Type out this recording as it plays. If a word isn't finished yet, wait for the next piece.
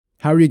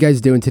How are you guys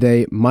doing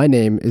today? My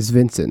name is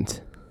Vincent.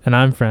 And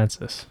I'm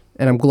Francis.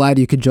 And I'm glad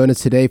you could join us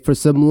today for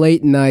some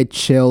late night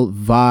chill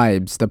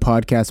vibes, the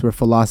podcast where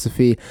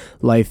philosophy,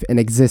 life, and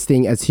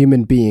existing as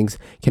human beings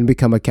can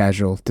become a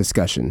casual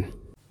discussion.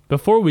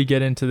 Before we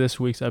get into this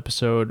week's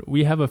episode,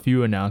 we have a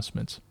few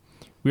announcements.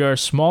 We are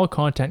small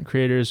content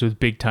creators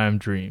with big time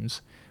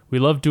dreams. We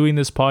love doing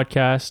this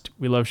podcast,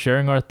 we love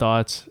sharing our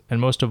thoughts,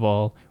 and most of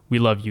all, we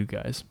love you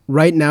guys.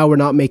 Right now, we're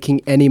not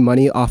making any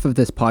money off of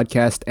this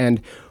podcast, and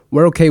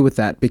we're okay with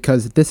that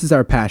because this is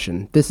our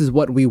passion. This is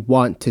what we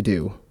want to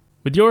do.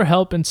 With your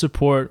help and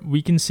support,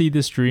 we can see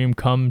this dream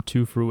come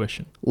to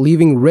fruition.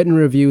 Leaving written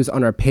reviews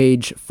on our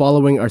page,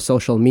 following our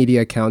social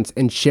media accounts,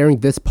 and sharing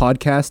this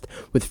podcast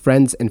with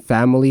friends and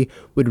family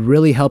would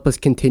really help us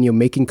continue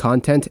making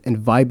content and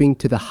vibing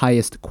to the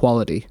highest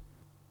quality.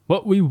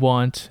 What we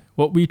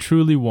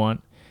truly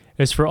want,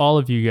 is for all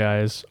of you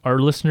guys, our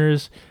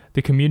listeners,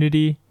 the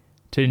community,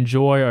 to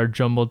enjoy our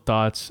jumbled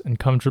thoughts and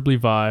comfortably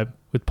vibe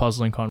with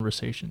puzzling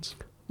conversations.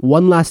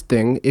 One last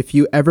thing, if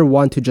you ever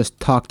want to just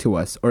talk to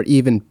us or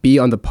even be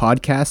on the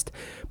podcast,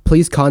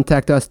 please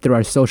contact us through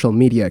our social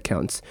media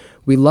accounts.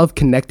 We love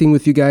connecting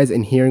with you guys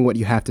and hearing what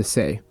you have to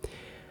say.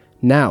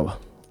 Now,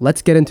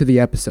 let's get into the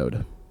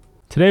episode.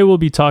 Today we'll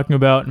be talking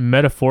about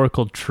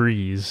metaphorical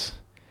trees.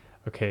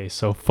 Okay,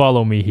 so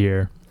follow me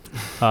here.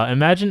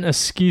 Imagine a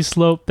ski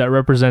slope that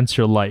represents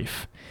your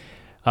life.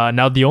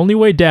 Now the only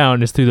way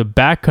down is through the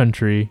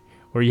backcountry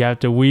where you have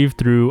to weave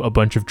through a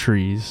bunch of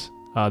trees.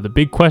 The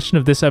big question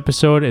of this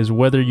episode is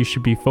whether you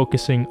should be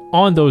focusing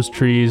on those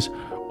trees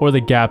or the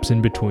gaps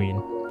in between.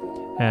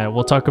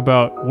 We'll talk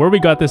about where we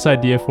got this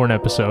idea for an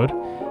episode.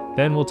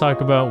 Then we'll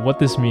talk about what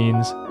this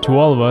means to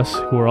all of us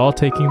who are all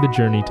taking the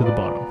journey to the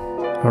bottom.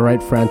 All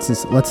right,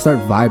 Francis, let's start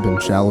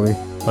vibing, shall we?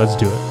 Let's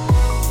do it.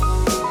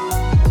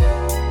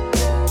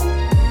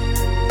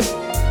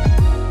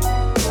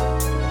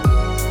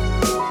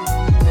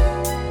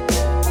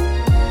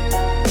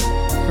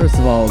 First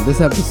of all,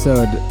 this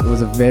episode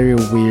was a very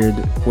weird.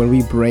 When we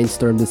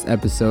brainstormed this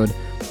episode,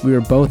 we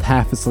were both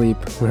half asleep.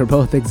 We were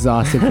both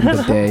exhausted from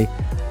the day.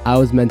 I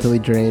was mentally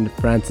drained.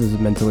 Francis was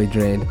mentally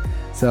drained.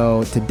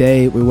 So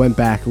today we went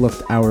back,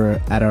 looked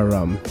at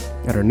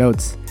our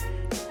notes,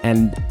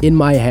 and in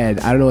my head,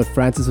 I don't know if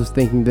Francis was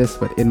thinking this,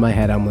 but in my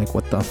head, I'm like,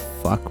 what the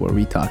fuck were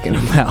we talking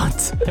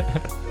about?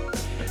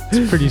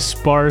 It's pretty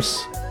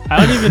sparse.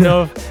 I don't even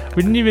know if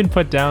we didn't even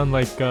put down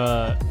like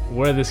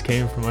where this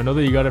came from. I know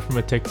that you got it from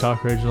a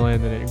TikTok originally,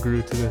 and then it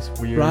grew to this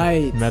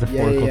weird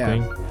metaphorical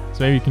thing.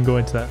 So maybe you can go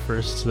into that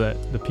first so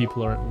that the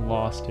people aren't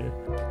lost here.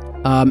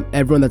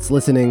 Everyone that's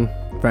listening,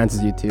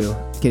 Francis, you too.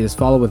 Okay, just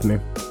follow with me.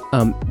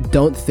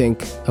 Don't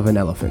think of an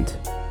elephant.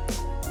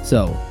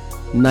 So,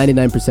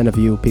 99% of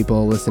you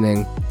people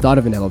listening thought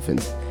of an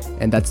elephant,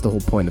 and that's the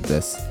whole point of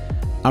this.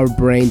 Our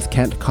brains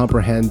can't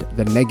comprehend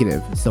the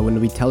negative, so when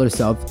we tell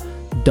ourselves,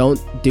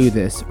 don't do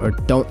this or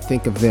don't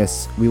think of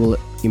this, we will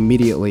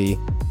immediately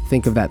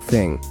think of that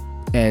thing.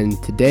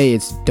 And today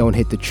it's don't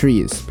hit the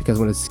trees, because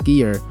when a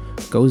skier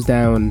goes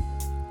down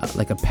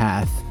like a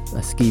path,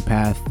 a ski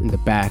path in the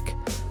back,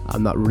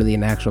 not really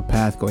an actual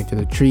path going through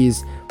the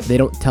trees, they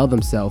don't tell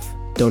themselves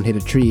don't hit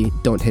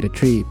a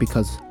tree,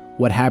 because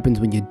what happens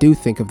when you do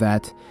think of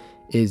that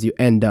is you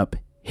end up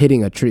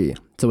hitting a tree.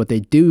 So what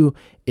they do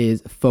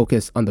is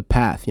focus on the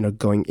path,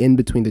 going in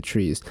between the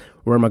trees.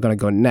 Where am I going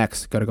to go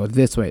next? Got to go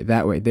this way,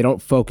 that way. They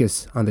don't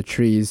focus on the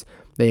trees.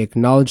 They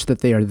acknowledge that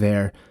they are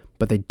there,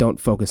 but they don't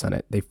focus on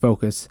it. They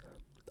focus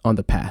on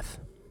the path.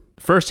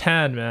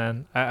 Firsthand,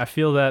 man, I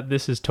feel that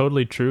this is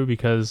totally true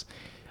because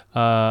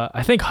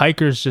I think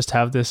hikers just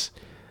have this,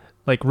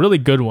 like really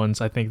good ones.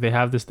 I think they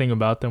have this thing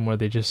about them where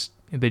they just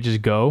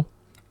go.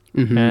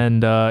 Mm-hmm.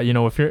 And,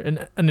 if you're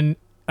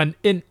an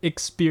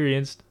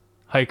inexperienced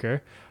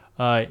hiker,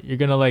 you're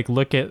gonna like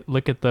look at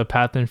the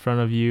path in front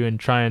of you and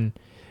try and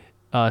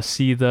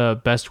see the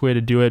best way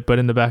to do it, but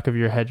in the back of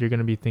your head you're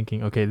gonna be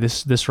thinking, okay,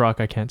 this rock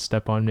I can't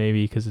step on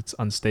maybe because it's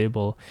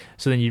unstable.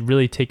 So then you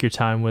really take your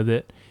time with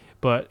it.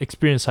 But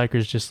experienced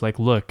hikers just like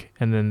look,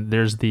 and then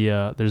there's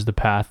the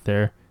path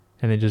there,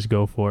 and they just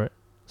go for it.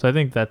 So I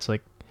think that's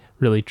like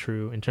really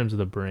true in terms of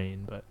the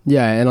brain. But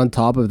yeah, and on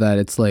top of that,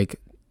 it's like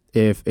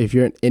if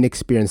you're an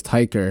inexperienced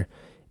hiker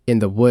in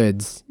the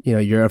woods,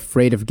 you're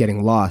afraid of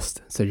getting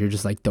lost. So you're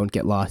just like, don't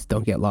get lost.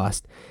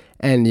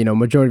 And,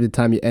 majority of the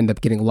time you end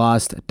up getting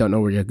lost, don't know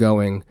where you're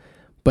going.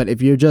 But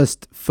if you're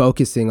just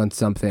focusing on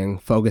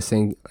something,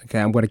 okay,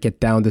 I'm going to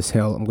get down this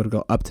hill, I'm going to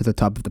go up to the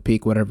top of the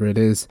peak, whatever it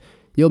is,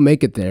 you'll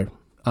make it there.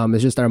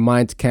 It's just our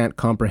minds can't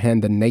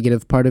comprehend the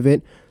negative part of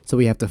it. So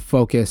we have to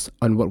focus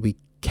on what we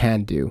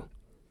can do,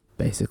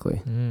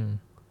 basically.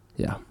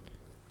 Yeah.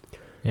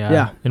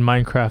 In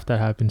Minecraft, that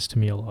happens to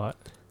me a lot.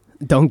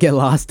 Don't get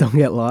lost.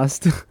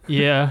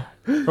 Yeah.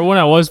 Or when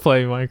I was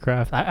playing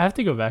Minecraft, I have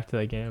to go back to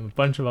that game. A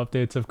bunch of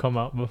updates have come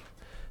out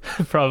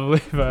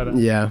probably. But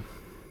yeah.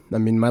 I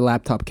mean, my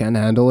laptop can't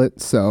handle it,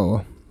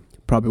 so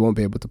probably won't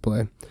be able to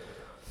play.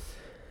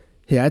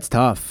 Yeah, it's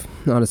tough.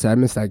 Honestly, I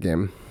miss that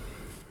game.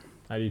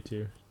 I do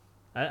too.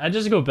 I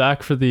just go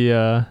back for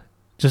the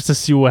just to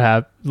see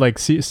what like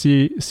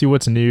see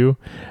what's new.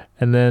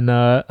 And then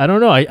I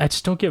don't know, I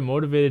just don't get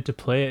motivated to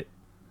play it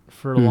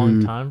for a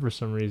long time for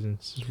some reason.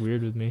 It's just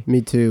weird with me.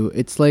 Me too.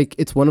 It's like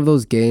it's one of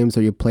those games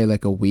where you play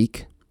like a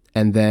week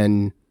and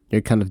then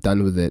you're kind of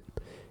done with it.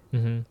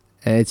 And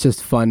it's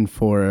just fun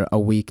for a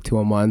week to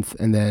a month,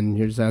 and then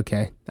you're just like,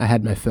 okay, I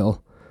had my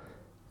fill,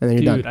 and then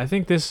you're done. I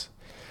think this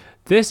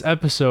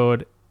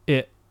episode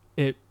it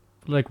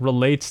like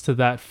relates to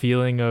that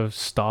feeling of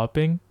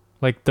stopping,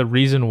 like the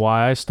reason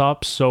why I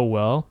stopped so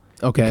well.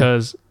 Okay.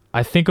 Because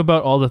I think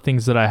about all the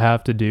things that I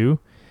have to do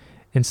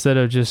instead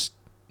of just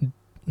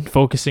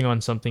focusing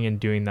on something and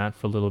doing that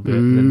for a little bit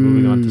and then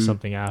moving on to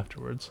something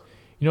afterwards.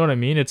 You know what I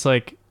mean? It's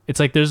like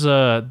there's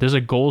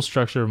a goal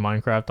structure of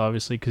Minecraft,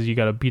 obviously, because you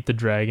got to beat the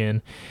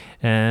dragon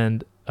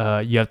and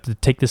you have to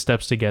take the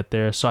steps to get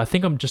there. So I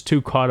think I'm just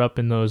too caught up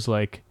in those,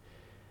 like,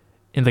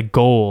 in the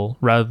goal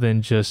rather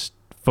than just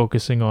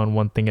focusing on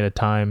one thing at a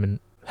time and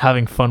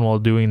having fun while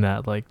doing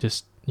that. Like,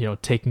 just, you know,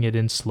 taking it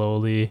in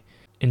slowly,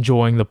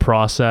 enjoying the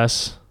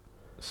process.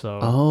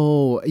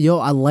 So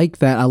I like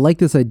that. I like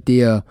this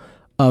idea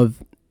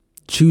of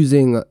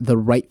choosing the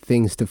right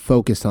things to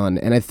focus on,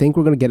 and I think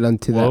we're gonna get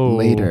into that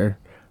later,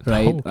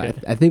 right? Okay.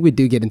 I think we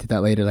do get into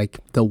that later, like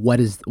the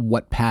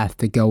what path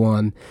to go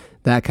on,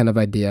 that kind of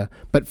idea.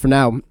 But for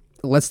now,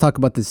 let's talk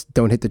about this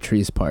don't hit the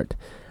trees part.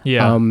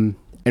 Yeah. And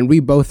we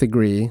both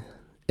agree.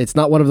 It's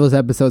not one of those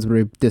episodes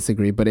where we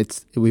disagree,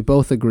 but we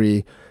both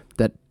agree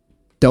that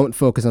don't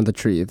focus on the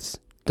trees.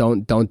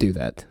 Don't do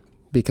that,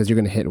 because you're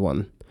gonna hit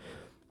one.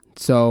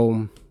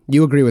 So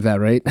you agree with that,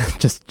 right?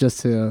 just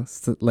to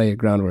lay a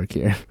groundwork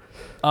here.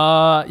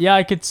 Yeah,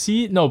 I could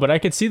see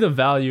the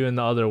value in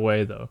the other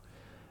way, though.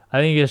 I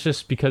think it's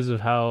just because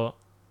of how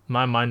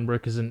my mind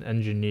works as an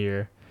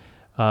engineer.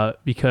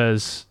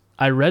 Because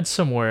I read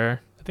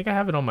somewhere, I think I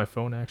have it on my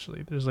phone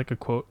actually. There's like a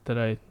quote that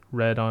I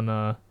read on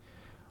a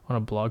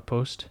blog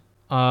post.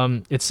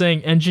 It's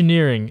saying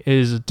engineering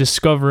is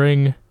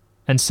discovering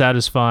and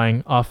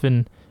satisfying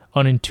often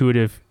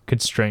unintuitive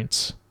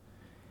constraints.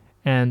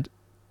 And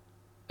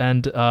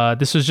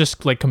this was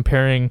just like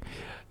comparing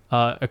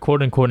a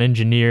quote-unquote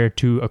engineer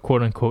to a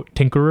quote-unquote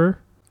tinkerer.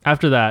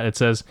 After that, it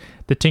says,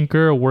 the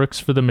tinkerer works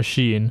for the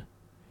machine,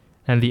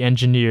 and the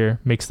engineer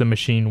makes the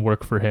machine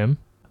work for him.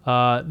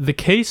 The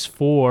case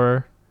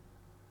for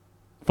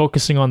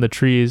focusing on the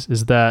trees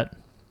is that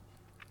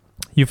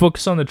you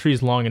focus on the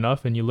trees long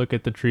enough, and you look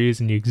at the trees,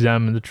 and you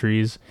examine the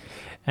trees,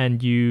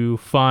 and you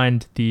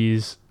find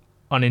these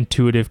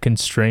unintuitive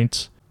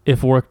constraints.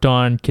 If worked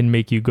on, can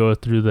make you go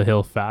through the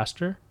hill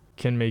faster,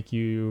 can make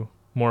you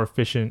more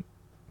efficient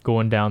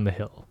going down the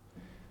hill.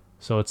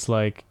 So it's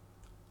like,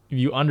 if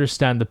you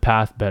understand the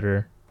path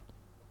better,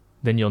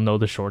 then you'll know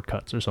the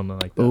shortcuts or something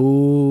like that.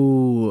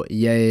 Oh,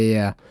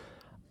 yeah.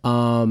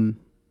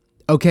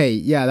 Okay,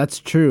 yeah, that's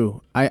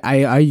true. I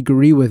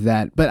agree with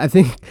that. But I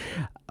think,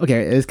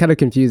 okay, it's kind of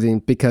confusing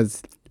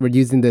because we're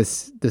using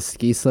this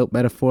ski slope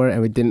metaphor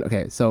and we didn't.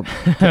 Okay, so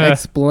to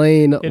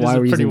explain it why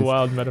we're using this. It is a pretty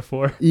wild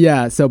metaphor.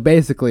 Yeah, so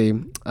basically,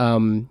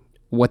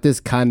 what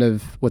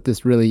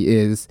this really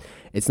is,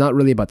 it's not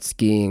really about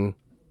skiing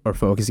or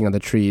focusing on the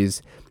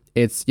trees.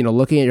 It's, you know,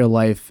 looking at your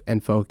life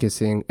and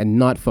focusing and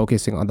not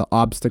focusing on the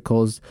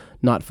obstacles,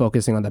 not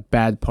focusing on the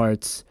bad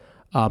parts,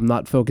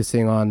 not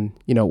focusing on,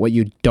 you know, what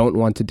you don't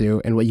want to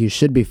do, and what you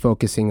should be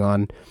focusing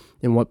on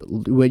and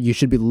what you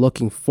should be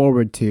looking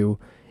forward to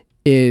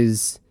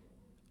is,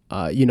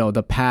 you know,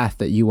 the path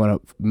that you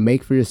want to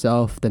make for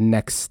yourself, the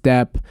next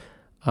step,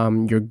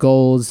 your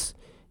goals,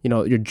 you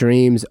know, your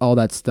dreams, all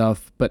that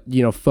stuff. But,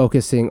 you know,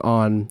 focusing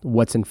on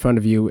what's in front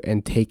of you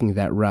and taking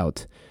that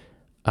route.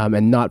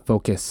 And not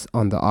focus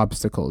on the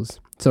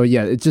obstacles. So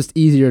yeah, it's just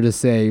easier to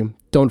say,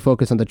 don't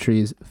focus on the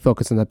trees,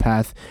 focus on the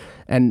path.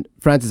 And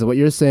Francis, what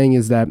you're saying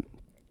is that,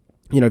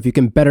 you know, if you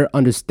can better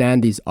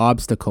understand these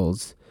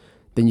obstacles,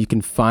 then you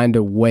can find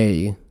a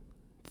way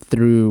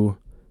through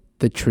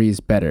the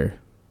trees better.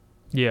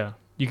 Yeah,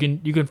 you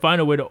can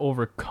find a way to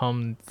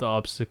overcome the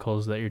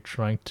obstacles that you're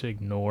trying to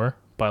ignore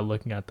by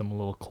looking at them a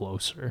little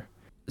closer.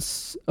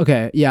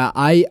 Okay, yeah,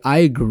 I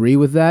agree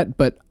with that,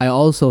 but I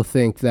also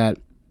think that,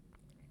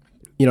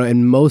 you know,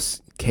 in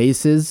most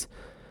cases,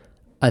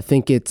 I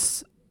think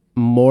it's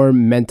more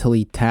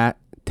mentally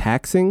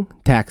taxing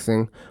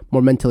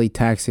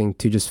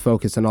to just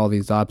focus on all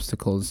these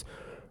obstacles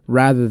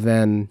rather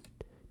than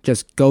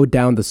just go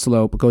down the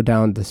slope, go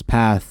down this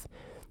path.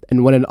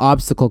 And when an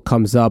obstacle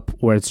comes up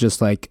where it's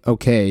just like,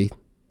 okay,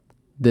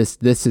 this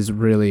is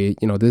really,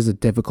 you know, this is a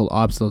difficult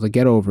obstacle to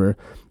get over,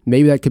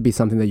 maybe that could be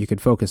something that you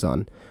could focus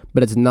on,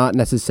 but it's not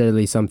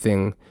necessarily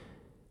something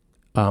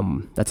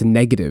that's a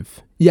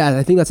negative. Yeah,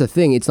 I think that's the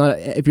thing. It's not,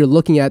 if you're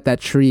looking at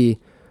that tree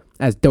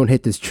as don't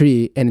hit this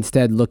tree, and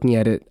instead looking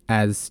at it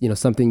as, you know,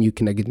 something you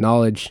can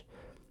acknowledge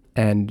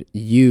and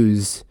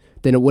use,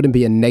 then it wouldn't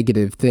be a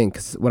negative thing.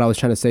 Because what I was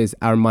trying to say is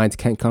our minds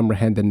can't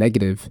comprehend the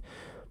negative.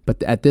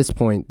 But at this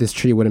point, this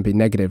tree wouldn't be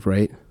negative,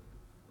 right?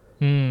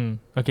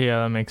 Okay,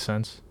 yeah, that makes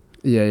sense.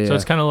 Yeah. So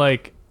it's kind of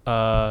like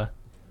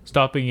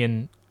stopping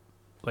and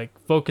like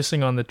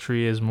focusing on the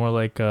tree is more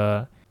like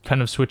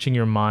kind of switching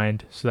your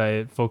mind so that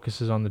it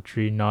focuses on the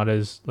tree, not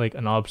as like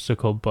an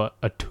obstacle, but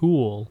a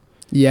tool or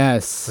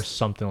Yes.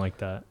 something like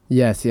that.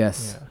 Yes. Yeah,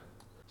 Yes.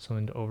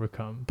 something to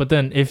overcome. But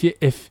then if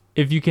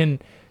you can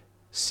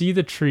see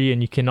the tree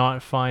and you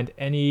cannot find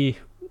any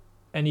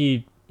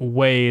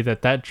way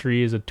that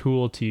tree is a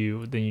tool to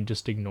you, then you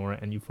just ignore it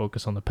and you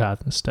focus on the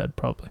path instead,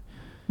 probably.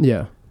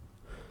 Yeah.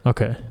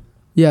 Okay.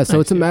 Yeah. So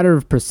Nice, it's a yeah. matter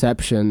of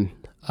perception.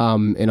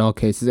 In all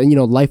cases, and you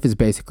know, life is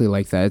basically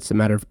like that. It's a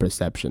matter of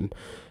perception.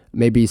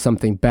 Maybe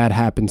something bad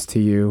happens to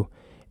you,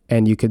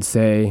 and you could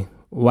say,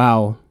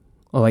 "Wow,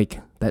 like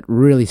that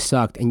really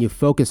sucked," and you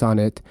focus on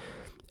it,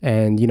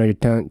 and you know, you're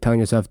telling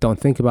yourself, "Don't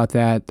think about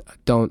that.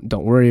 Don't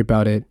worry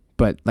about it."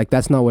 But like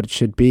that's not what it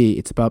should be.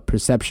 It's about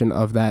perception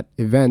of that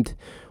event,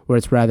 where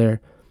it's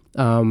rather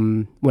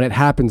when it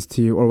happens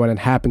to you, or when it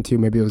happened to you,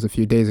 maybe it was a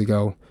few days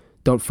ago.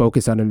 Don't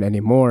focus on it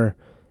anymore,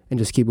 and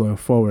just keep going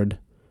forward.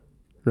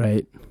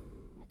 Right?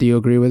 Do you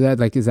agree with that?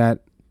 Like, does that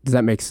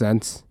make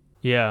sense?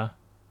 Yeah.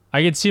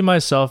 I could see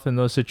myself in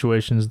those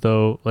situations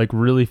though, like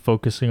really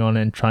focusing on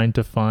it and trying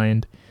to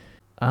find,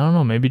 I don't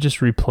know, maybe just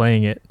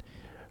replaying it.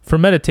 For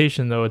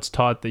meditation though, it's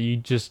taught that you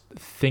just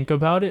think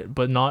about it,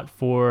 but not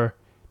for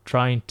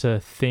trying to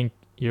think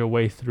your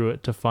way through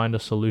it to find a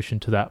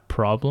solution to that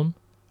problem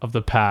of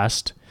the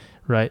past,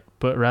 right?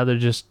 But rather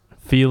just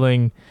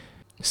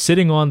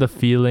sitting on the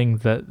feeling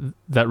that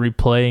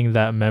replaying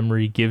that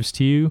memory gives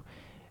to you,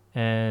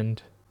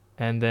 and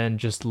then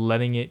just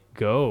letting it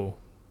go.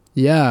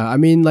 Yeah, I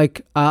mean,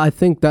 like, I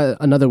think that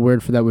another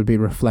word for that would be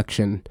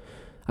reflection.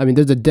 I mean,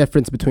 there's a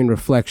difference between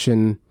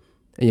reflection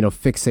and, you know,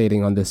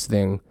 fixating on this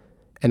thing.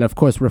 And of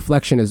course,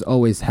 reflection is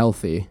always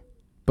healthy,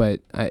 but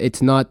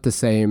it's not the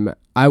same.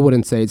 I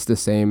wouldn't say it's the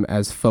same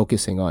as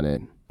focusing on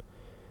it.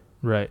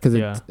 Right. Because,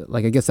 Yeah.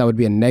 like, I guess that would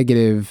be a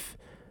negative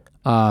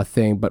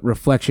thing, but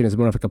reflection is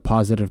more of like a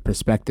positive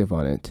perspective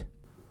on it.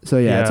 So,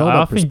 yeah, it's all I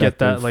about often perspective. get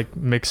that like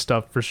mixed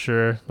up for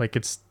sure. Like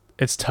it's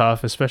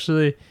tough,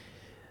 especially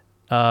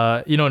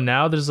you know,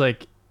 now there's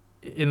like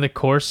in the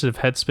course of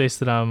Headspace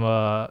that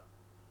I'm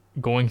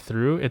going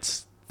through,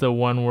 it's the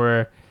one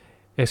where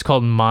it's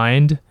called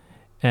Mind,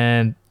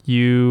 and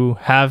you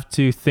have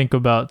to think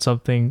about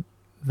something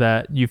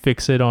that you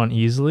fixate on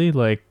easily,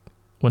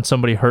 when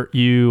somebody hurt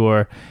you,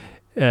 or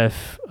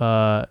if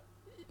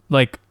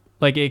like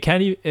it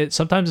can't even,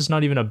 sometimes it's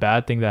not even a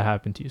bad thing that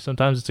happened to you.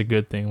 Sometimes it's a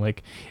good thing.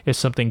 Like if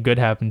something good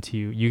happened to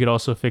you, you could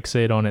also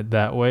fixate on it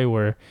that way,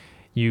 where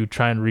you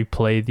try and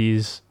replay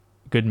these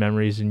good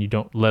memories and you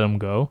don't let them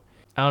go.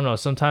 I don't know.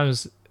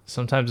 Sometimes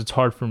it's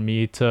hard for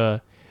me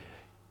to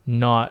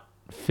not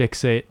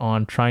fixate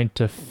on trying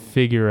to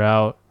figure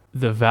out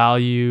the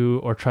value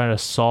or trying to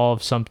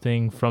solve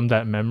something from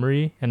that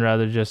memory, and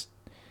rather just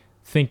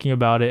thinking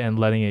about it and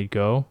letting it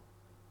go.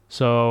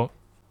 So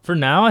for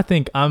now, I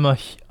think I'm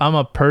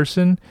a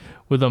person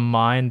with a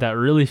mind that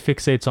really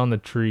fixates on the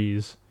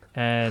trees,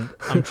 and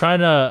I'm trying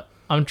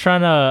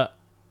to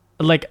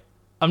like,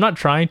 I'm not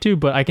trying to,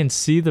 but I can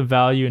see the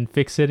value in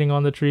fixating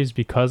on the trees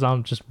because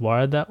I'm just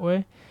wired that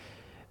way.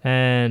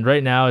 And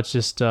right now it's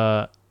just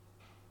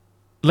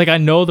like, I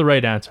know the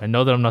right answer. I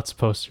know that I'm not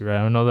supposed to, right?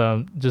 I know that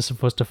I'm just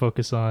supposed to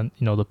focus on,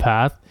 you know, the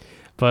path.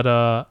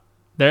 But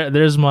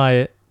there's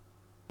my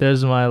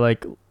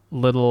like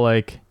little,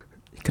 like,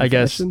 I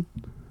guess, Confession?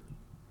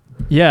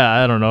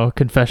 yeah, I don't know,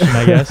 confession,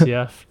 I guess.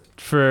 Yeah.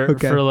 For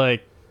Okay.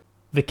 like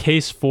the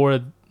case for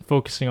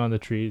focusing on the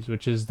trees,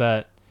 which is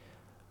that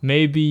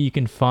maybe you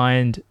can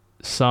find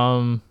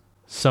some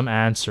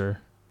answer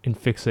in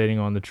fixating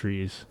on the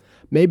trees.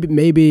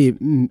 Maybe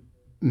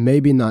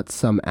not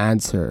some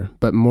answer,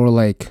 but more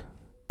like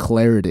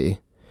clarity.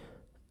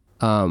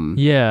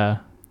 Yeah.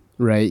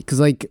 Right? Because,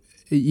 like,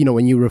 you know,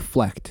 when you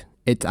reflect,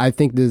 I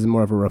think this is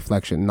more of a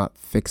reflection, not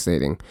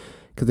fixating.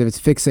 Because if it's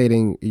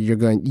fixating, you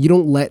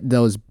don't let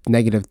those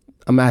negative.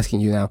 I'm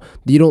asking you now.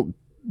 Do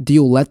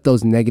you let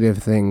those negative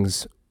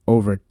things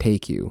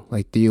overtake you?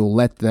 Like, do you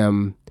let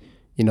them,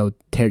 you know,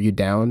 tear you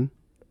down,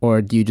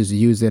 or do you just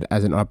use it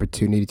as an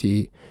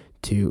opportunity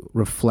to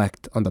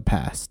reflect on the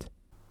past?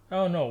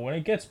 Oh no, when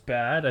it gets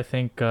bad, I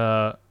think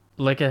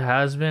like it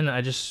has been,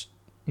 I just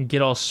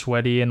get all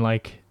sweaty, and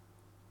like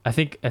I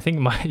think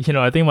my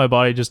I think my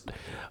body just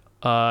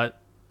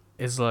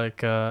is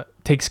like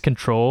takes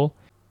control.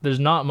 There's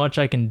not much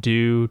I can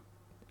do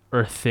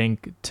or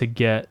think to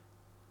get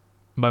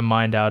my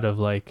mind out of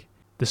like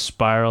the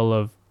spiral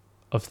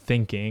of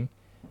thinking.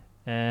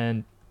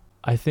 And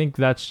I think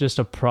that's just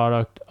a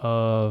product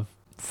of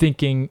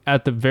thinking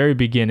at the very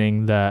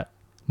beginning that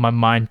my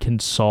mind can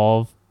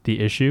solve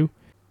the issue.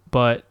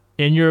 But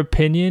in your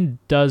opinion,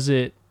 is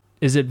it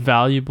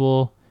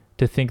valuable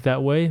to think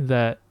that way,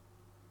 that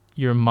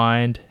your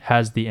mind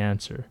has the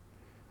answer?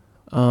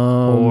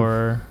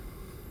 Or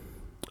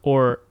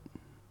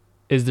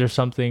is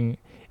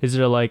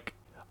there like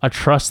a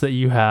trust that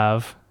you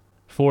have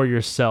for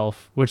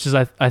yourself, which is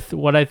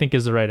what I think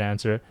is the right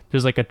answer.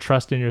 There's like a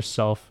trust in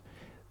yourself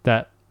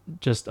that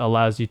just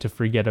allows you to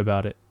forget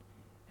about it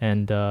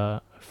and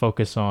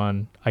focus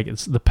on, I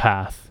guess, the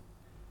path.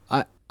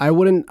 I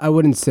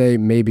wouldn't say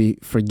maybe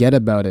forget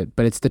about it,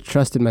 but it's the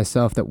trust in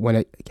myself that when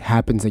it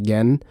happens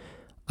again,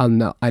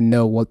 I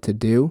know what to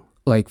do.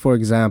 Like for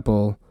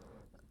example,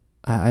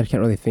 I can't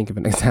really think of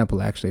an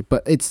example actually,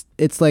 but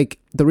it's like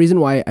the reason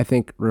why I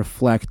think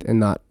reflect and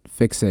not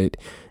fixate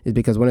is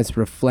because when it's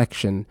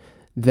reflection,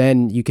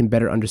 then you can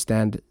better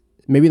understand,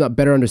 maybe not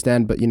better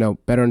understand, but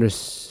better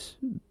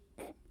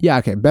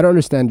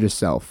understand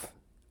yourself.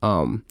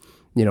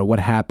 What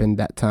happened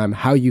that time,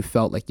 how you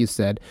felt, like you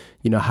said,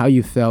 how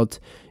you felt,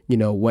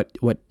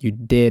 what you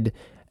did,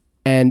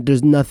 and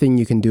there's nothing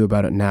you can do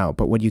about it now.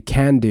 But what you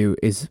can do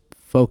is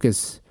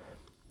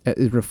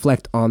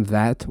reflect on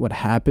that, what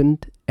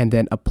happened, and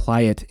then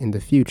apply it in the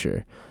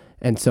future.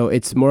 And so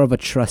it's more of a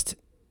trust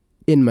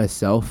in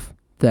myself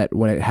that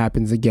when it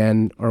happens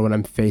again, or when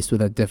I'm faced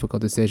with a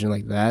difficult decision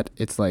like that,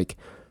 it's like,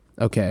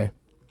 okay,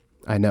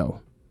 I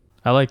know.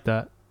 I like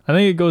that. I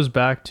think it goes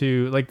back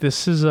to like,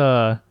 this is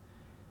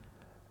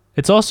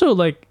it's also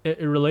like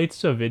it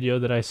relates to a video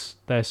that I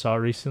saw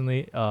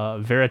recently.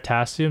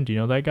 Veritasium, do you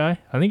know that guy?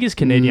 I think he's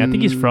Canadian. I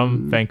think he's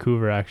from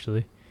Vancouver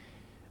actually.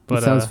 But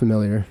it sounds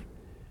familiar.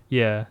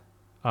 Yeah.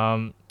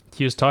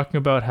 He was talking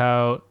about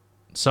how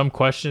some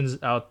questions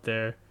out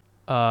there,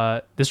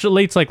 this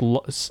relates like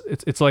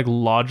it's like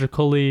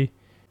logically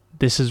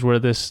this is where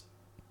this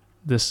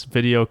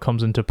video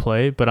comes into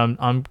play, but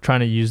I'm trying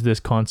to use this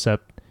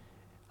concept,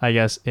 I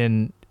guess,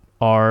 in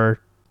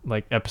our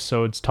like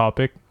episode's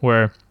topic,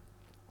 where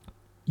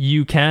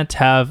you can't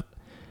have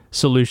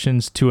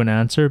solutions to an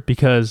answer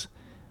because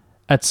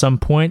at some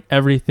point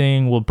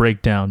everything will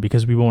break down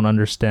because we won't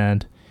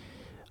understand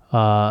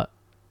the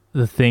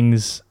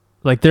things.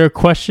 Like there are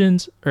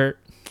questions, or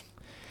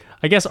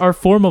I guess our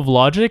form of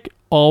logic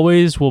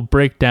always will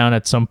break down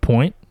at some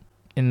point,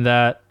 in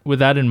that with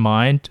that in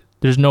mind,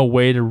 there's no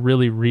way to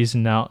really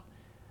reason out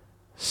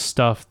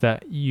stuff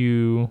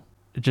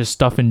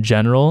stuff in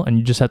general, and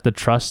you just have to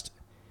trust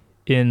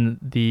in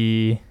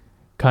the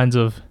kinds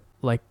of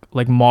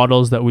like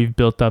models that we've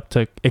built up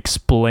to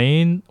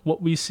explain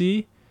what we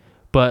see,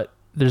 but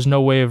there's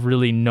no way of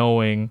really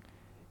knowing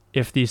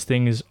if these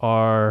things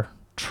are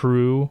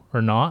true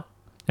or not.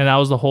 And that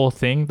was the whole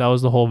thing. That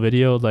was the whole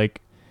video.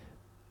 Like,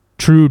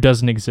 true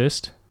doesn't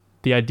exist.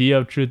 The idea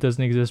of truth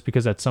doesn't exist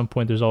because at some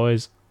point there's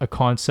always a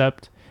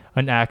concept,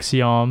 an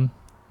axiom,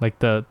 like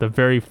the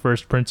very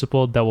first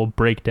principle that will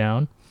break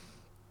down.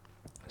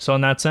 So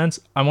in that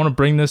sense, I want to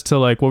bring this to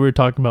like what we were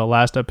talking about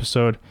last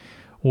episode,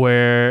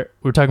 where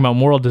we were talking about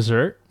moral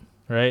desert,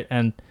 right?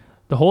 And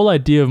the whole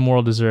idea of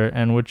moral desert,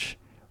 and which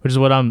is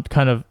what I'm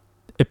kind of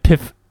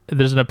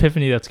there's an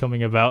epiphany that's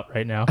coming about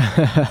right now,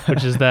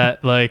 which is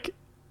that like,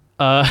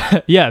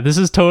 this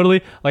is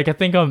totally like, I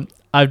think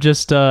I've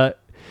just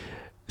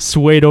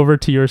swayed over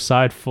to your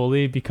side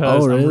fully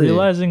because really? I'm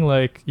realizing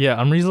like,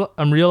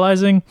 I'm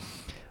realizing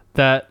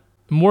that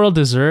moral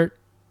desert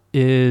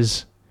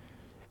is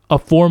a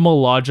formal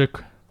logic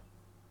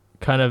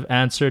kind of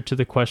answer to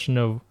the question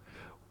of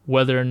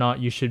whether or not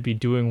you should be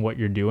doing what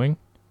you're doing,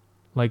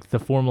 like the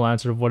formal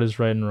answer of what is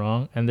right and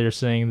wrong. And they're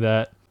saying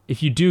that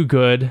if you do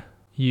good,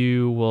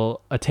 you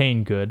will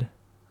attain good,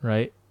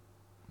 right?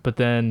 But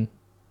then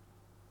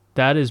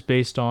that is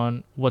based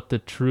on what the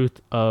truth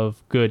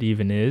of good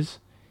even is.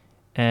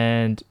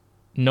 And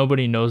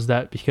nobody knows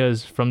that,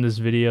 because from this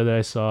video that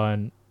I saw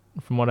and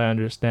from what I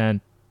understand,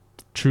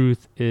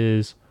 truth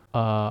is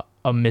a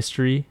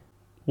mystery.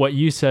 What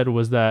you said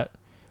was that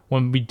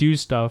when we do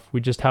stuff,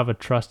 we just have a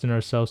trust in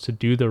ourselves to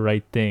do the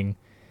right thing.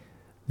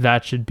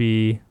 That should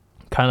be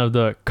kind of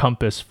the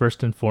compass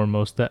first and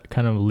foremost that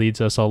kind of leads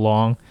us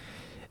along.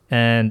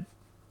 And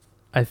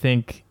I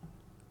think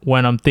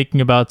when I'm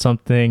thinking about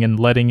something and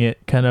letting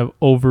it kind of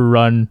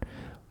overrun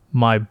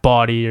my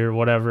body or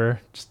whatever,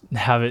 just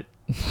have it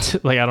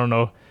like, I don't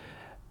know,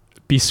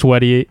 be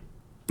sweaty.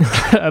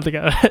 I think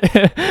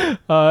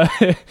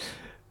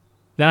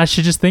then I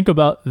should just think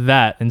about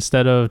that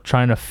instead of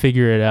trying to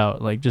figure it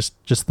out. Like just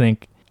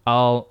think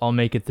I'll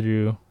make it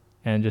through,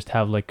 and just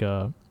have like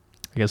I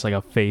guess like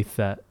a faith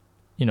that,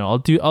 I'll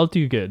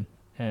do good,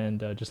 and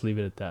just leave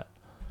it at that.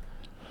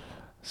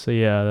 So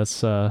yeah,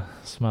 that's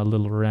my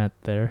little rant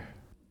there.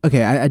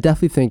 Okay, I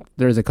definitely think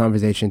there's a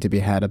conversation to be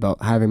had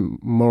about having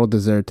moral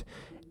desert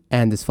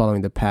and this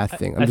following the path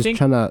thing. I'm just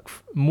trying to...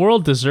 Moral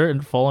desert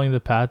and following the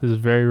path is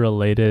very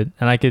related,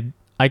 and I think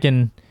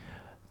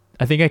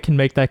I can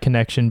make that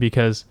connection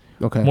because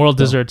moral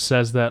desert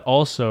says that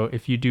also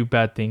if you do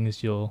bad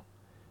things, you'll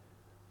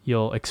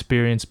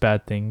experience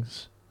bad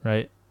things,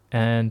 right?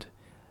 And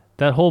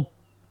that whole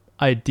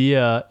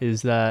idea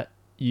is that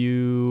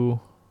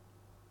you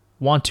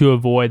want to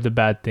avoid the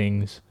bad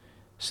things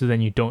so then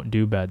you don't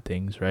do bad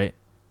things, right?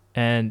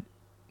 And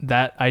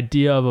that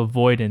idea of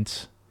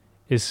avoidance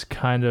is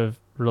kind of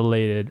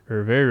related,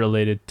 or very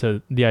related,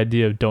 to the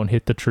idea of don't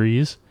hit the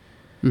trees.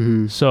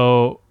 Mm-hmm.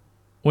 So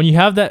when you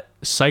have that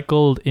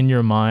cycled in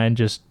your mind,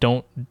 just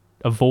don't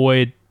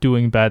avoid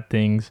doing bad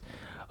things,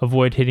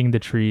 avoid hitting the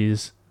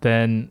trees,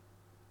 then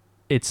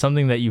it's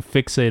something that you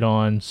fixate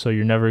on, so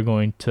you're never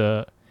going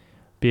to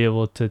be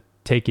able to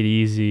take it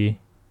easy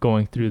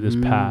going through this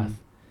path.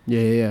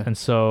 Yeah. And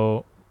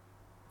so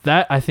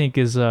that I think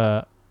is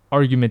a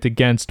argument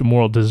against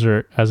moral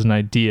desert as an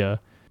idea.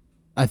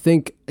 I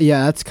think,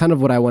 yeah, that's kind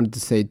of what I wanted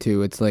to say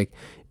too. It's like,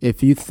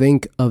 if you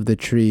think of the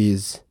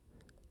trees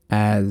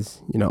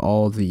as,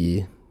 all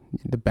the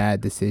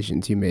bad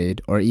decisions you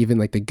made, or even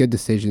like the good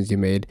decisions you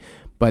made,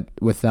 but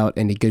without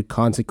any good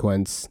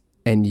consequence,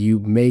 and you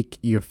make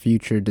your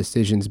future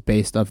decisions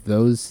based off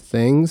those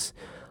things,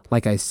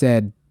 like I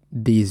said,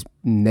 these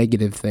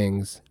negative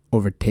things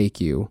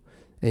overtake you,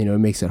 and it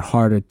makes it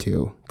harder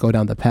to go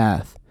down the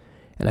path.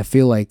 And I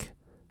feel like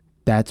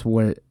that's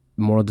where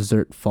moral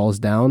desert falls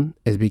down,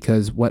 is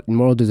because what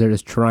moral desert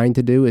is trying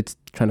to do, it's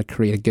trying to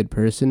create a good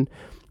person,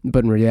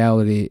 but in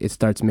reality it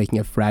starts making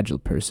a fragile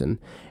person.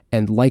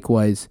 And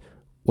likewise,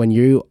 when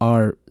you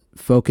are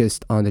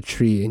focused on the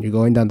tree and you're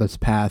going down this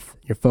path,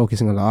 you're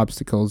focusing on the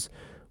obstacles,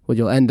 what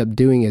you'll end up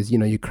doing is,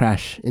 you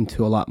crash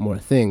into a lot more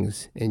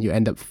things, and you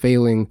end up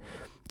failing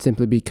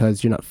simply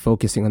because you're not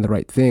focusing on the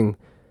right thing.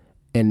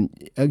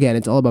 And again,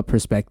 it's all about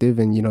perspective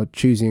and,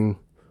 choosing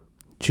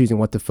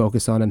what to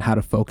focus on and how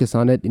to focus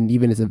on it. And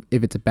even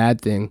if it's a bad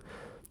thing,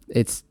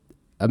 it's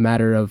a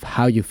matter of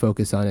how you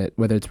focus on it,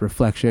 whether it's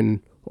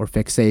reflection or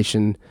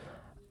fixation.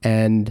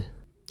 And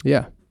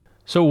yeah.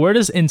 So where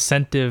does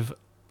incentive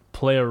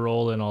play a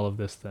role in all of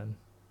this then?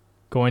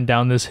 Going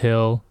down this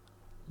hill,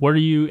 what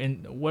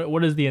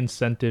is the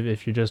incentive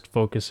if you're just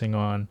focusing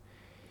on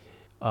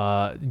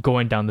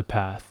going down the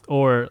path?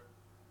 Or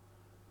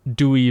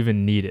do we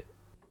even need it?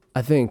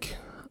 I think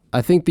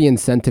the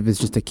incentive is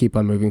just to keep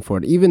on moving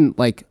forward. Even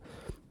like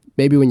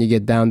maybe when you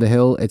get down the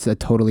hill, it's a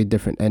totally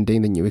different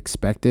ending than you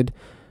expected.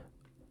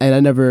 And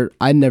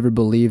I never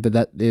believed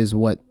that is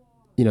what,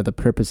 the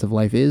purpose of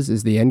life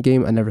is the end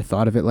game. I never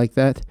thought of it like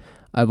that.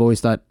 I've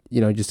always thought,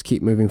 just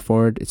keep moving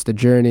forward. It's the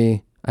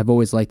journey. I've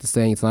always liked the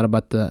saying, it's not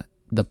about the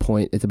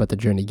point, it's about the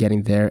journey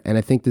getting there. And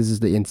I think this is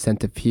the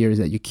incentive here, is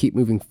that you keep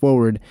moving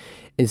forward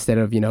instead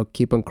of,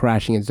 keep on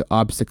crashing into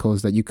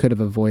obstacles that you could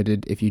have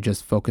avoided if you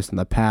just focused on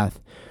the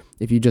path.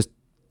 If you just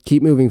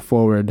keep moving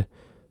forward,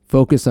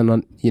 focus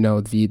on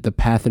the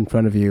path in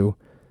front of you,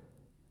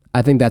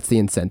 I think that's the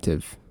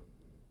incentive.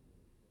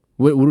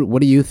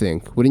 What do you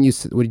think?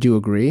 Would you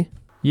agree?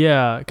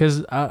 Yeah,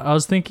 because I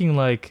was thinking,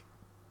 like,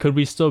 could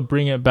we still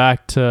bring it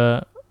back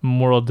to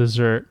moral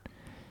desert?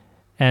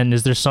 And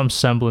is there some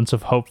semblance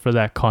of hope for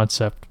that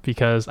concept?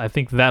 Because I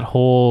think that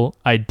whole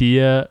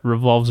idea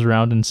revolves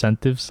around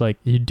incentives. Like,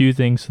 you do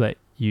things so that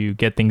you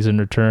get things in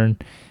return,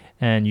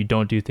 and you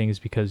don't do things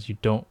because you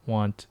don't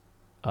want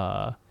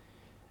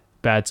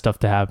bad stuff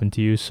to happen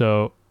to you.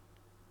 So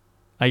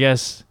I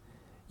guess,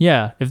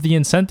 yeah, if the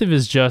incentive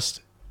is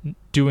just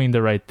doing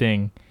the right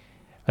thing,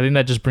 I think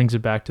that just brings it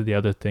back to the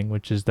other thing,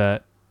 which is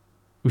that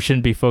we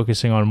shouldn't be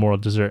focusing on moral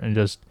desert, and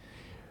just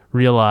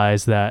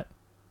realize that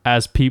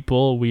as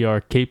people, we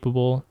are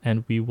capable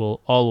and we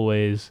will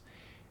always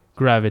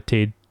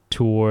gravitate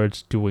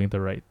towards doing the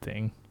right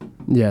thing.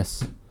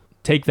 Yes.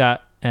 Take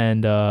that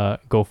and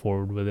go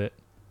forward with it.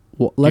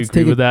 Well, let's do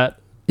you agree with that?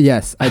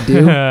 Yes, I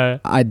do.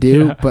 I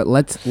do. Yeah. But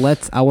let's.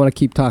 I want to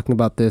keep talking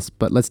about this,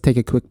 but let's take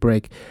a quick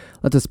break.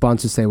 Let the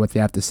sponsors say what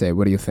they have to say.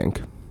 What do you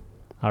think?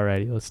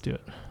 Alrighty, let's do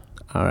it.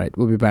 All right,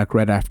 we'll be back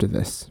right after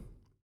this.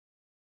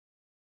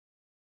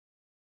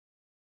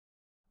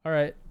 All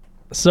right,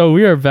 so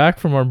we are back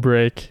from our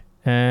break,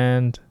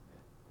 and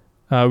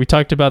we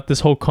talked about this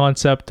whole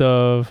concept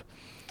of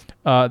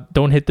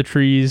don't hit the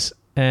trees,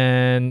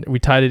 and we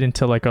tied it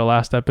into like our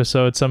last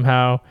episode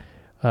somehow,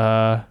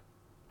 and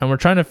we're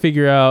trying to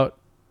figure out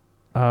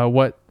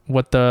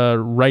what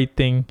the right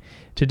thing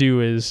to do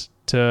is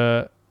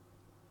to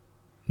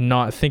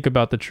not think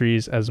about the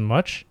trees as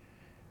much.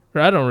 Or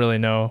I don't really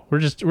know. We're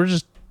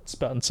just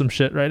spouting some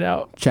shit right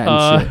now.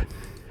 Chatting shit.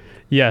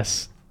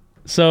 Yes.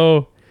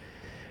 So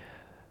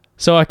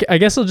I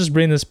guess I'll just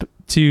bring this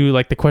to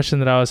like the question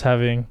that I was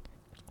having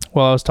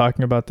while I was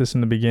talking about this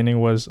in the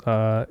beginning was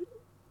how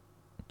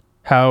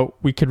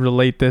we could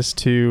relate this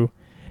to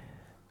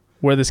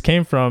where this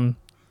came from,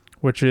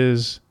 which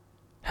is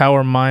how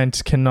our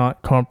minds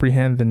cannot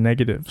comprehend the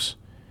negatives.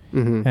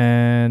 Mm-hmm.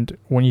 And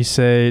when you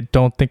say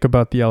don't think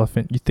about the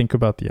elephant, you think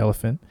about the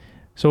elephant.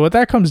 So what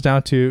that comes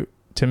down to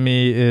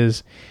me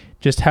is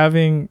just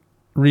having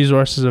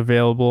resources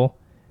available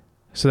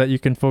so that you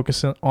can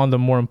focus on the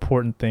more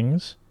important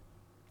things.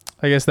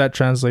 I guess that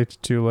translates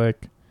to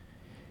like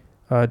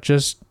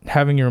just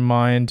having your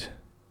mind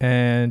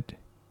and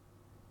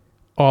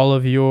all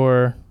of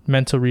your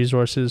mental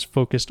resources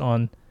focused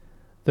on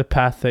the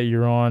path that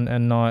you're on,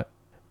 and not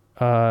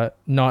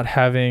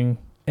having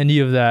any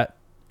of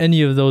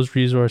those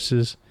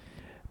resources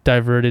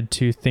diverted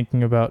to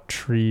thinking about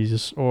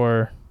trees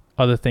or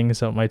other things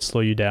that might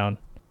slow you down.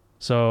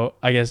 So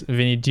I guess,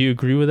 Vinny, do you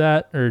agree with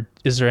that? Or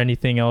is there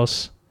anything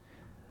else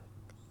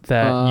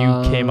that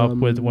you came up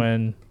with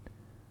when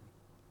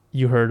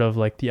you heard of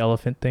like the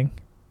elephant thing?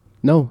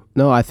 No,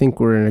 I think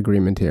we're in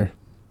agreement here.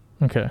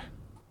 Okay.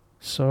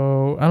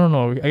 So I don't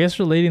know. I guess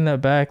relating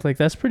that back, like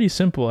that's pretty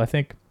simple. I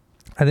think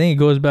it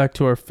goes back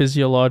to our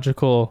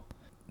physiological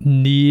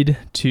need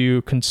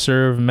to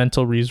conserve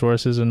mental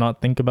resources and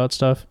not think about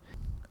stuff.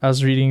 I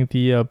was reading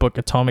the book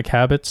Atomic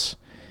Habits,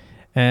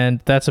 and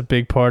that's a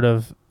big part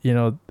of,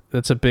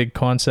 that's a big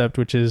concept,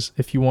 which is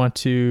if you want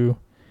to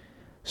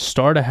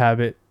start a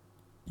habit,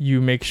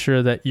 you make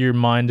sure that your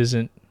mind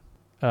isn't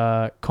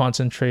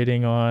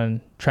concentrating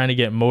on trying to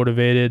get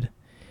motivated.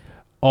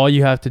 All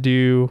you have to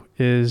do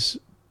is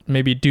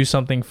maybe do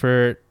something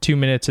for 2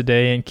 minutes a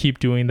day and keep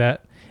doing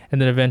that. And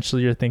then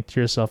eventually you're thinking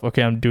to yourself,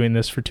 okay, I'm doing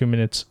this for 2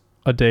 minutes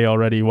a day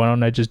already. Why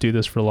don't I just do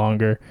this for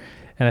longer?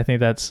 And I think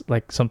that's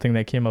like something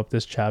that came up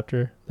this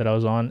chapter that I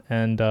was on.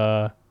 And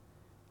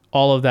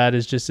all of that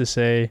is just to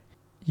say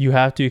you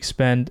have to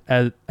expend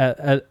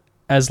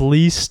as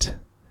least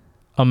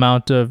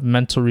amount of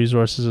mental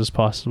resources as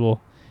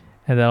possible.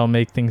 And that'll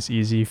make things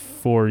easy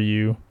for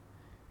you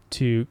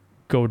to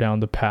go down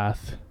the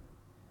path.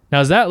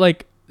 Now, is that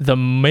like the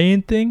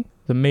main thing,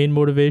 the main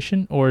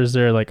motivation, or is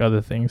there like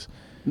other things?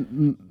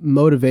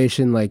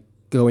 Motivation, like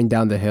going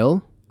down the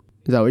hill?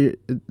 Is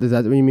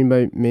that what you mean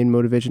by main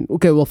motivation?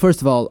 Okay, well,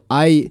 first of all,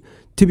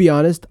 to be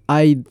honest,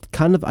 I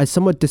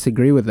somewhat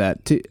disagree with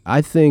that.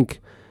 I think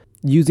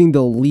using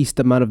the least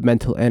amount of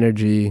mental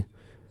energy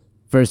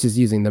versus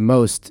using the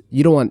most,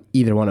 you don't want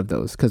either one of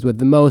those, because with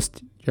the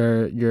most,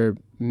 your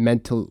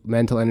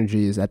mental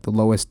energy is at the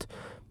lowest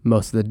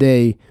most of the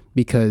day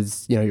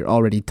because you're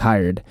already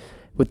tired.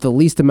 With the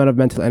least amount of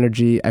mental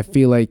energy, I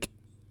feel like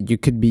you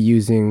could be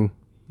using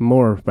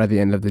more by the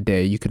end of the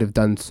day. You could have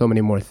done so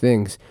many more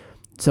things.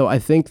 So I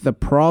think the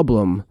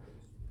problem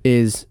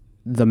is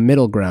the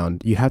middle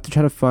ground. You have to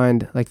try to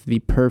find like the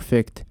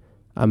perfect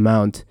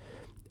amount.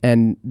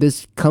 And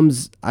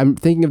I'm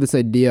thinking of this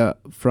idea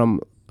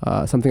from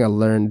something I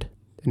learned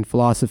in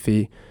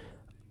philosophy.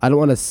 I don't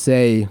want to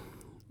say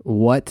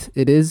what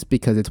it is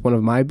because it's one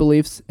of my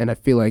beliefs, and I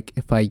feel like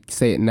if I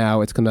say it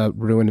now, it's going to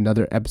ruin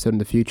another episode in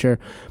the future.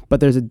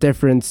 But there's a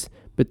difference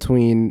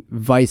between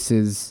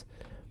vices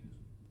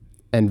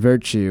and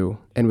virtue.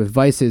 And with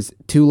vices,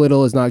 too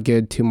little is not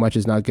good, too much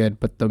is not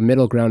good, but the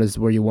middle ground is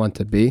where you want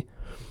to be.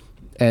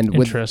 And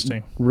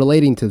Interesting.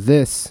 Relating to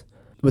this,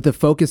 with the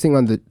focusing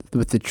on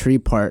with the tree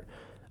part,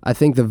 I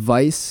think the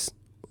vice,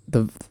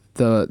 the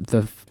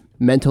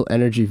mental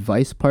energy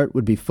vice part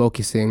would be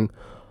focusing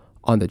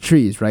on the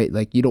trees, right?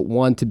 Like you don't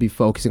want to be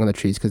focusing on the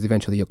trees because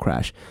eventually you'll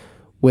crash.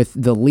 With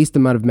the least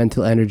amount of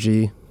mental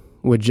energy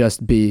would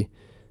just be,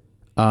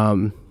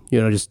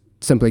 just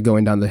simply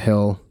going down the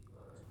hill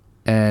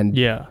and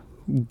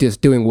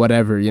just doing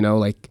whatever,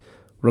 like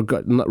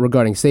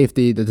regarding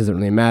safety, that doesn't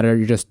really matter.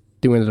 You're just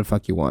doing what the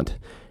fuck you want.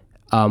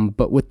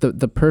 But with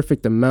the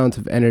perfect amount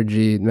of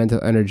energy,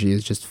 mental energy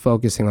is just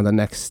focusing on the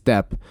next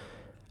step.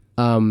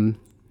 So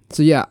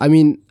yeah, I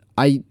mean,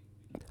 I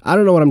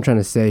don't know what I'm trying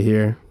to say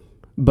here,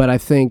 but I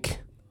feel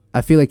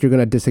like you're going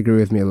to disagree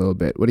with me a little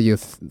bit. What do you,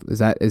 is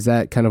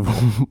that kind of,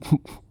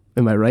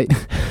 am I right?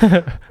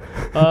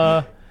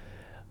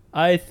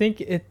 I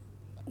think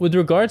with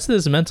regards to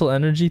this mental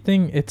energy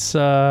thing, it's,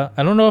 I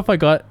don't know if I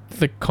got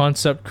the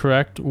concept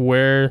correct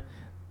where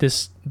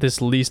this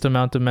least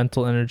amount of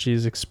mental energy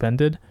is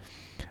expended.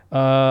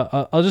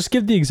 I'll just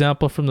give the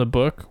example from the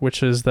book,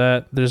 which is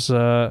that there's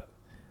a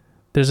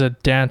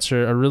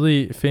dancer, a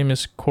really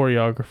famous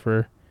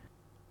choreographer.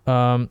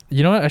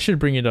 You know what? I should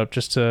bring it up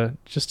just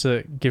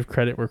to give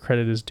credit where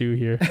credit is due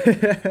here.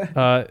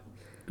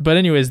 But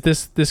anyways,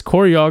 this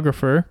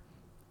choreographer,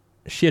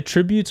 she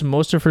attributes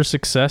most of her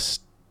success.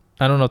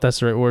 I don't know if that's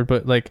the right word,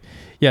 but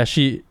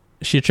she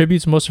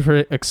attributes most of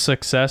her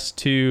success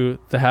to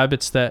the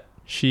habits that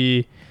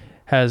she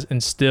has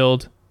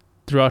instilled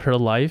throughout her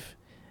life.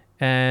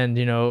 And,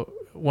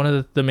 one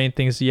of the main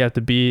things you have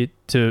to be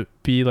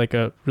like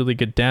a really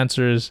good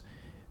dancer is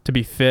to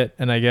be fit.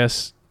 And I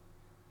guess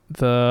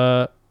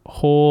the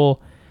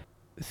whole,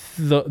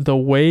 the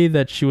way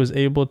that she was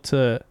able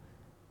to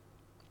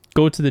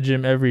go to the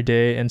gym every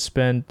day and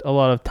spend a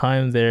lot of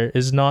time there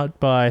is not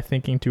by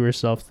thinking to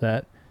herself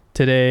that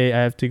today I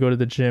have to go to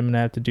the gym and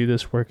I have to do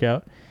this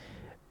workout,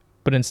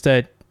 but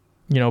instead,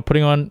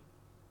 putting on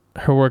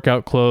her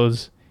workout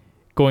clothes,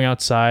 going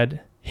outside,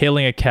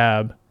 hailing a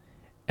cab,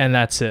 and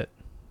that's it.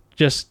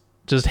 Just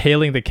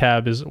hailing the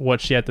cab is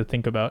what she had to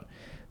think about.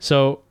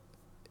 So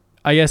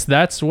I guess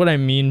that's what I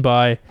mean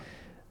by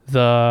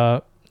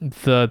the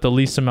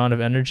least amount of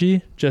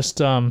energy.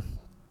 Just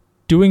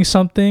doing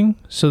something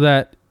so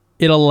that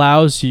it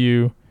allows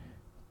you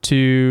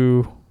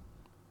to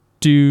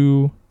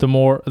do the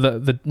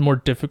more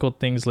difficult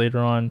things later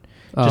on,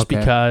 just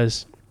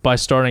because by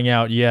starting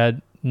out you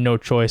had no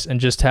choice,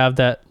 and just have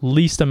that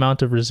least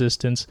amount of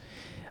resistance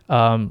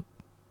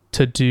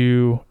to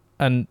do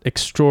an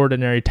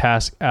extraordinary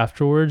task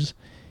afterwards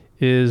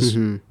is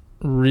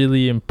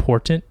really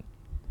important.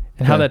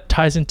 And how that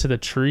ties into the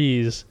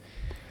trees.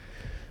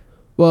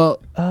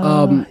 Well,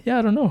 I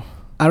don't know.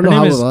 I don't know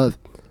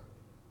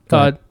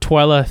how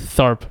Twyla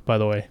Tharp, by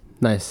the way.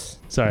 Nice.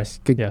 Sorry. Nice.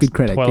 Good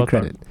credit. Twyla Good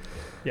credit.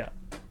 Tharp.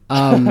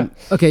 Yeah.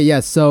 Okay.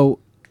 Yeah. So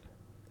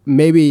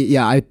maybe,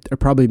 I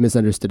probably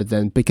misunderstood it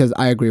then, because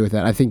I agree with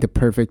that. I think the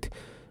perfect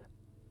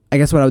I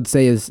guess what I would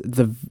say is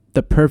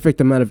the perfect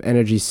amount of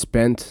energy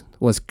spent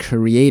was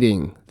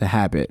creating the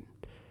habit,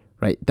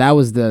 right?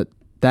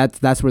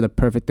 That's where the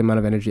perfect amount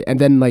of energy. And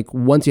then like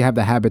once you have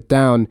the habit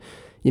down,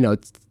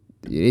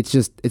 it's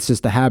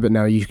just a habit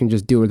now. You can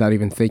just do it without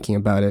even thinking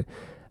about it.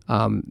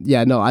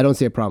 Yeah, no, I don't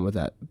see a problem with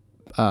that.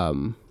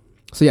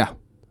 So yeah,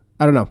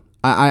 I don't know.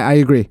 I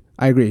agree.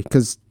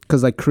 Because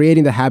like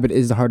creating the habit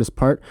is the hardest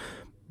part,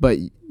 but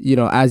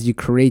as you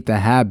create the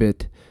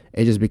habit,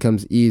 it just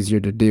becomes easier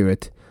to do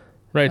it.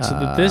 Right.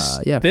 So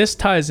this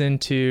ties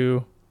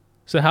into,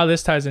 so how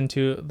this ties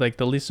into like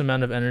the least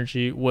amount of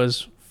energy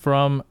was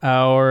from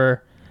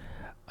our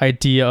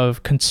idea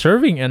of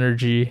conserving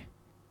energy.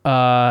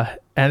 And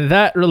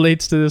that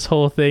relates to this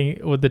whole thing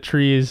with the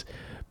trees,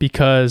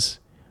 because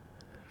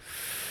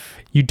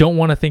you don't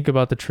want to think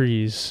about the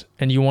trees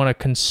and you want to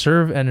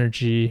conserve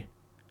energy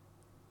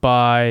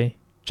by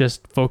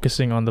just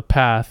focusing on the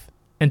path.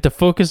 And to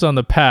focus on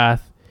the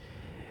path,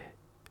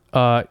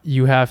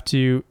 you have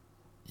to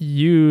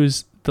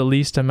use the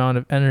least amount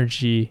of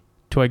energy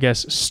to, I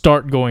guess,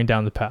 start going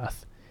down the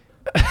path.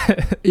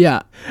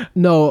 Yeah.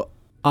 No,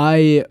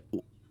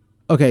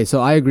 okay,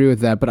 so I agree with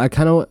that, but I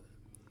kind of,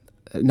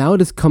 now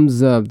this comes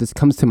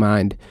to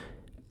mind,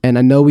 and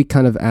I know we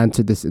kind of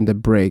answered this in the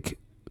break,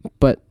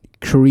 but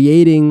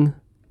creating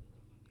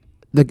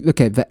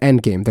the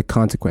end game, the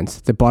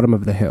consequence, the bottom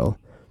of the hill,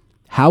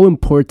 how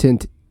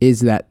important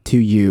is that to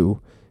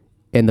you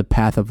in the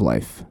path of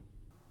life?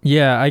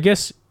 Yeah, I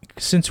guess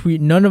since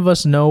none of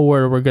us know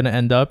where we're going to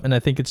end up, and I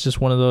think it's just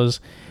one of those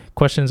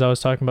questions I was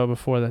talking about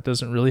before that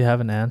doesn't really have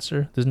an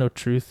answer. There's no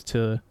truth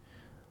to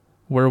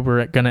where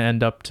we're going to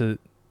end up to,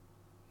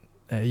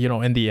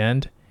 in the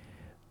end.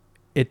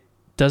 It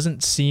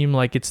doesn't seem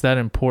like it's that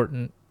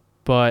important,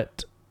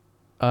 but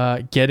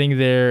getting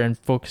there and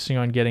focusing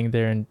on getting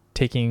there and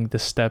taking the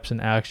steps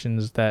and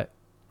actions that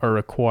are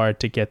required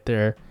to get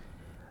there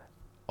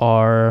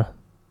are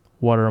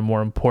what are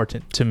more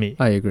important to me.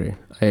 I agree.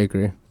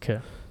 Okay.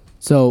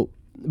 So,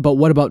 but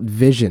what about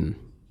vision?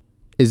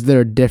 Is there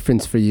a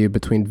difference for you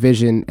between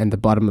vision and the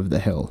bottom of the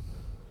hill?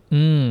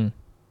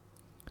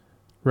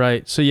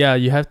 Right. So yeah,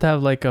 you have to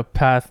have like a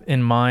path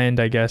in mind,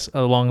 I guess,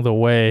 along the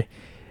way.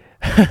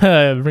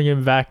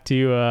 Bringing back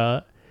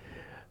to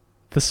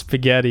the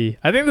spaghetti.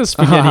 I think the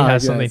spaghetti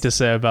has something to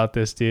say about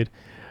this, dude.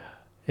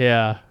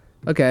 Yeah.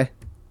 Okay.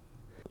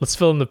 Let's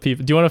fill in the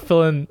people. Do you want to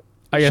fill in,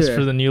 I guess, Sure.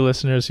 for the new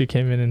listeners who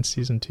came in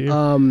season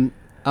 2?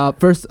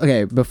 First,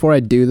 okay, before I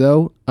do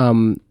though,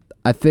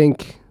 I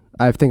think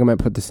I might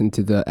put this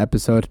into the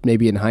episode.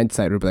 Maybe in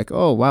hindsight, we'll be like,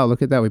 oh wow,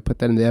 look at that, we put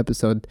that in the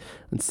episode,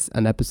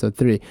 on episode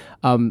 3.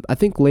 I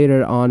think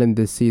later on in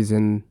this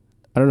season,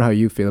 I don't know how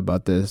you feel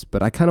about this,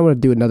 but I kind of want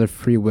to do another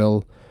free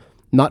will,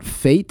 not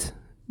fate,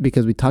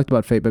 because we talked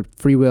about fate, but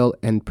free will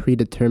and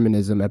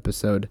predeterminism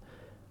episode.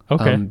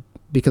 Okay.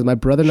 Because my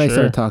brother and I Sure.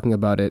 started talking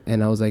about it,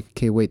 and I was like,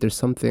 okay, wait, there's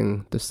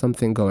something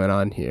going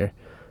on here.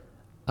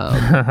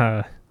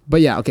 But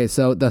yeah, okay,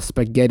 so the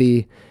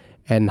spaghetti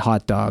and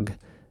hot dog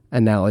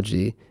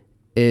analogy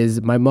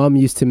is my mom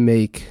used to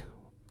make,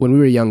 when we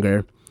were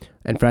younger,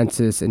 and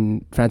Francis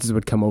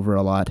would come over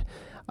a lot,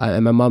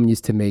 and my mom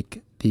used to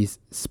make these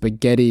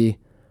spaghetti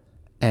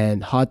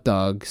and hot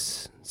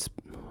dogs.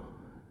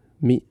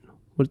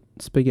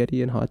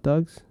 Spaghetti and hot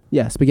dogs?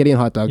 Yeah, spaghetti and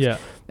hot dogs. Yeah.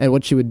 And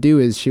what she would do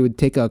is she would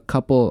take a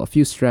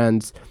few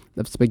strands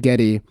of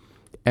spaghetti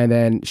and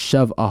then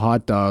shove a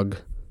hot dog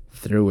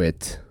through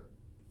it.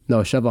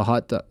 No, shove a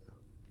hot dog,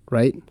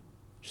 right?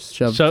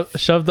 Shove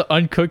the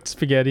uncooked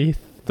spaghetti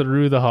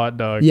through the hot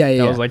dog. Yeah.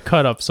 That was like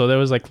cut up, so there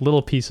was like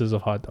little pieces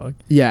of hot dog.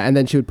 Yeah, and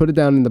then she would put it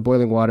down in the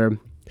boiling water.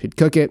 She'd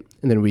cook it,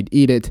 and then we'd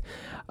eat it.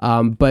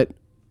 But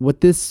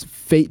what this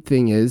fate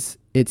thing is,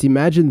 it's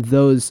imagine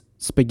those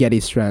spaghetti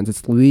strands.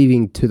 It's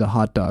leading to the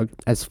hot dog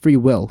as free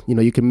will.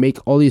 You can make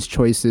all these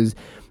choices.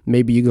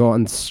 Maybe you go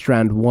on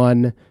strand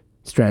 1,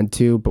 strand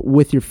 2, but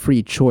with your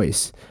free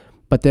choice.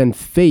 But then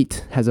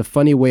fate has a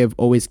funny way of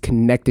always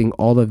connecting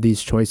all of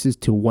these choices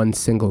to one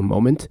single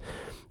moment.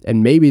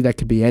 And maybe that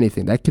could be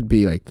anything. That could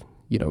be like,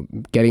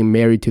 getting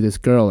married to this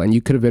girl, and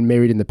you could have been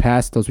married in the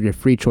past. Those were your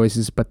free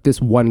choices, but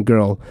this one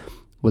girl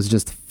was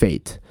just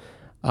fate.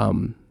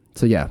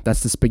 So yeah,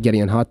 that's the spaghetti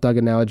and hot dog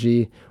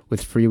analogy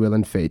with free will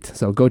and fate.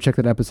 So go check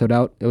that episode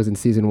out. It was in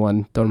season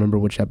 1. Don't remember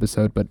which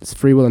episode, but it's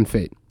free will and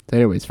fate. So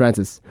anyways,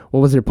 Francis,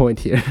 what was your point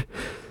here?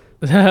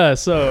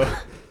 So,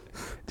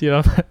 dude,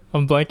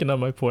 I'm blanking on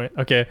my point.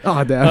 Okay.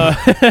 Oh, damn.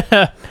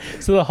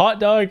 So the hot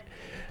dog.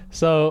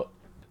 So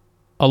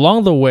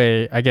along the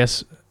way, I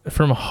guess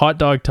from hot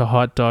dog to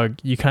hot dog,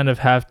 you kind of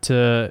have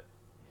to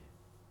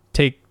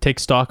take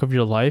stock of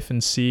your life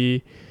and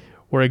see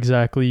where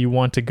exactly you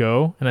want to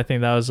go. And I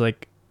think that was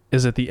like,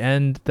 is it the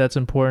end that's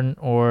important,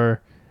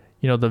 or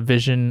the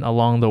vision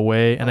along the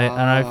way? And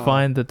I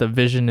find that the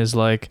vision is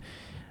like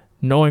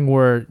knowing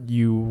where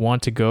you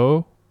want to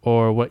go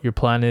or what your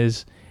plan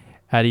is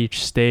at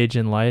each stage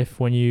in life,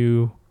 when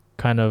you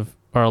kind of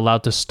are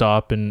allowed to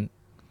stop and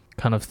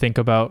kind of think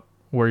about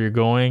where you're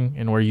going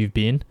and where you've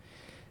been.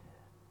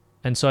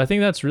 And so I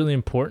think that's really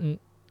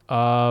important.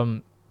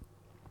 But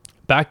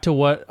back to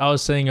what I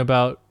was saying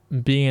about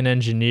being an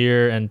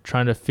engineer and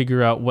trying to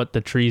figure out what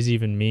the trees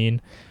even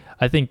mean.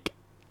 I think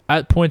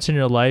at points in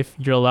your life,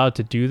 you're allowed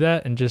to do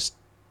that and just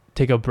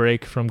take a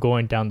break from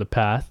going down the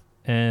path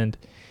and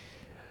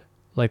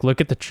like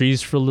look at the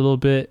trees for a little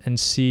bit and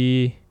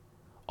see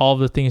all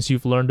the things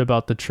you've learned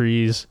about the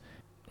trees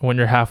when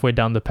you're halfway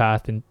down the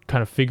path and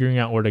kind of figuring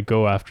out where to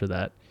go after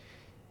that.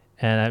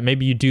 And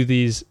maybe you do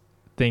these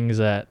things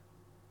at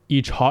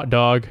each hot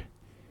dog.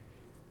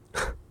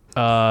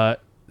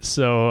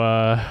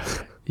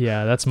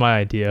 Yeah, that's my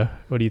idea.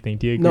 What do you think?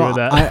 Do you agree with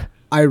that?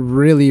 I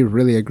really,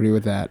 really agree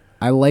with that.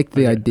 I like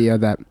the idea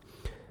that,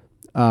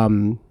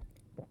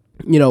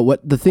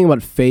 what the thing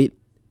about fate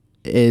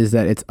is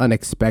that it's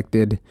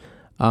unexpected.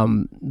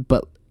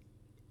 But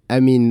I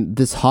mean,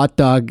 this hot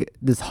dog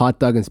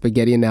and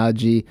spaghetti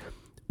analogy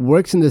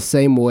works in the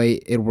same way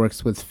it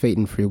works with fate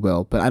and free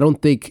will. But I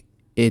don't think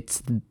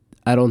it's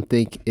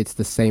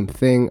the same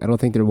thing. I don't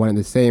think they're one and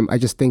the same. I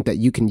just think that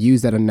you can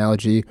use that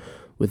analogy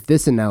with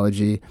this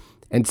analogy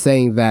and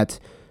saying that,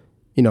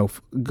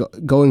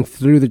 going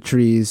through the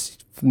trees,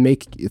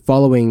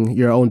 following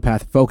your own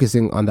path,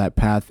 focusing on that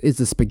path is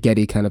the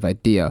spaghetti kind of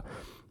idea.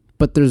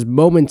 But there's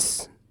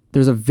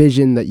a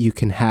vision that you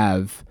can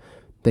have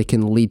that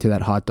can lead to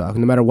that hot dog.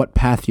 No matter what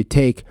path you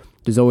take,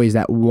 there's always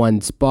that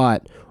one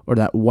spot or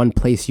that one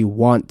place you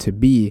want to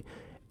be.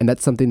 And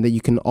that's something that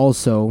you can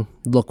also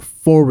look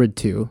forward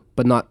to,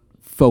 but not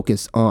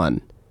focus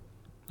on.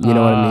 You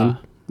know what I mean?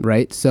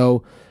 Right?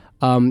 So,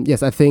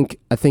 yes, I think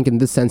in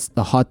this sense,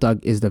 the hot dog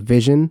is the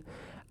vision.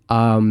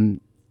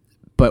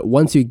 But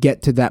once you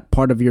get to that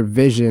part of your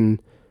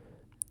vision,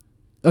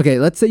 okay,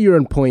 let's say you're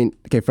on point.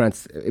 Okay,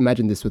 France,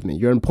 imagine this with me.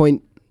 You're on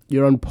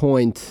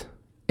point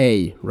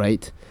A,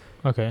 right?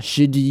 Okay.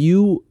 Should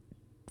you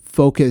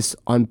focus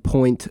on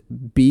point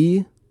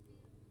B,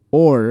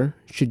 or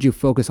should you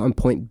focus on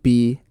point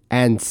B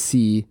and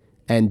C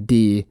and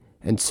D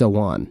and so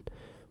on?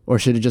 Or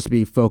should it just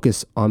be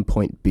focus on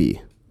point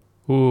B?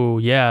 Ooh,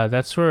 yeah,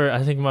 that's where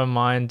I think my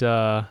mind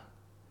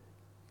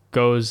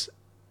goes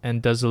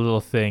and does a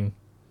little thing.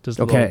 Does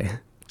a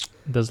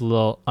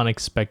little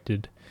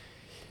unexpected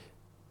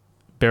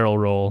barrel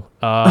roll.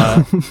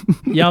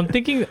 Yeah, I'm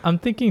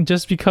thinking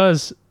just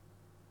because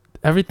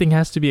everything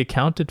has to be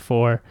accounted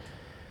for,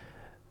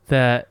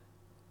 that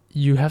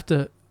you have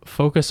to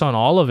focus on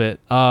all of it.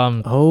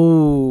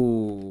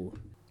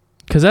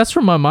 Because that's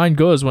where my mind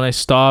goes when I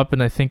stop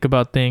and I think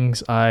about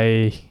things.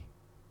 I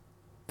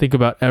think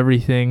about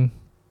everything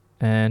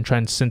and try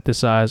and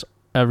synthesize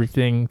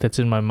everything that's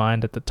in my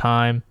mind at the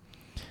time,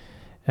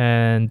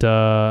 and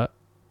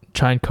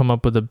try and come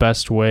up with the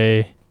best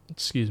way,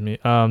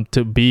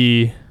 to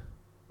be.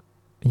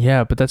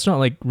 Yeah, but that's not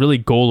like really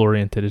goal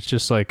oriented. It's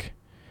just like,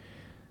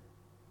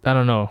 I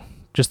don't know,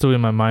 just the way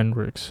my mind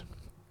works.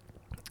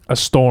 A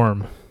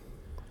storm.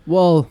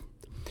 Well,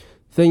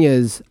 thing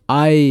is,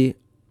 I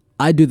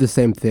do the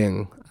same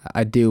thing.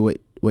 I do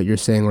what you're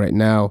saying right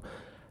now,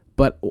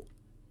 but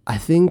I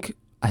think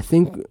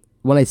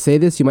when I say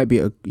this, you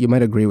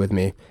might agree with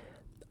me.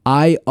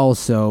 I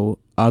also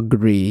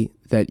agree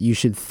that you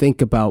should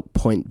think about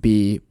point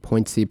B,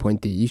 point C, point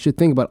D. You should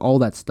think about all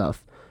that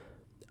stuff,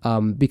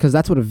 because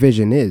that's what a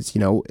vision is.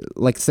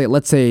 Let's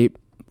say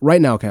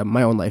right now, okay,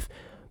 my own life,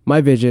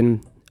 my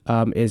vision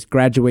is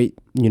graduate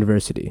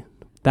university.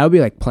 That would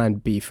be like plan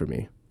B for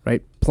me,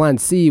 right? Plan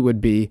C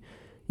would be,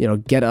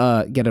 get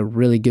a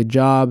really good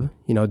job,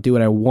 do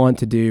what I want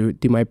to do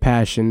my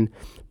passion.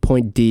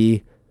 Point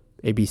D,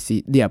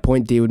 ABC. Yeah,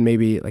 point D would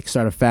maybe like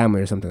start a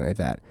family or something like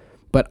that.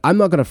 But I'm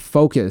not going to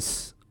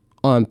focus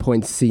on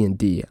point C and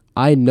D.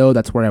 I know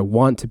that's where I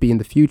want to be in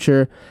the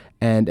future.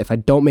 And if I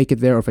don't make it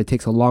there, or if it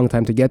takes a long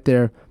time to get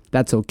there,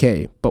 that's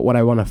okay. But what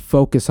I want to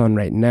focus on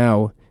right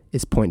now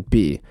is point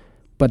B.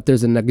 But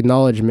there's an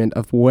acknowledgement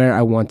of where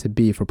I want to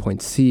be for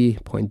point C,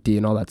 point D,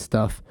 and all that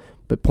stuff.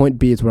 But point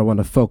B is where I want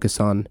to focus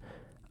on.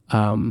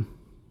 And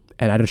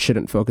I just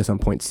shouldn't focus on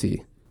point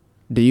C.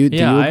 Do you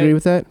agree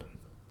with that?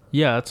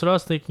 Yeah, that's what I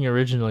was thinking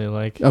originally.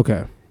 Like,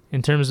 okay,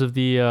 in terms of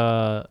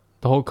the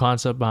whole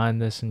concept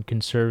behind this and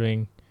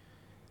conserving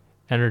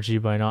energy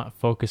by not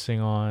focusing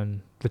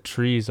on the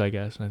trees, I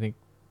guess. And I think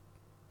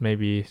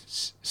maybe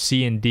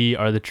C and D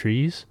are the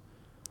trees.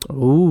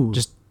 Ooh,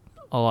 just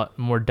a lot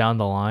more down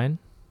the line.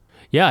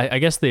 Yeah, I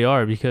guess they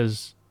are,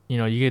 because you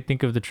could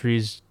think of the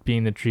trees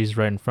being the trees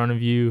right in front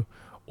of you,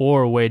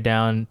 or way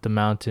down the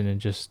mountain, and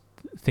just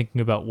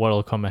thinking about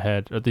what'll come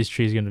ahead. Are these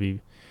trees going to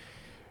be?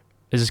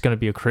 Is this going to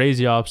be a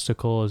crazy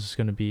obstacle? Is this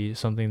going to be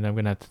something that I'm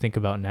going to have to think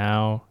about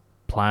now,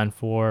 plan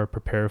for,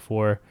 prepare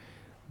for?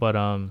 But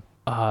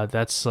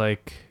that's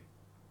like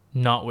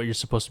not what you're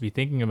supposed to be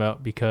thinking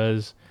about,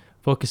 because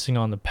focusing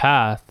on the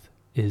path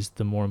is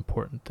the more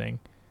important thing.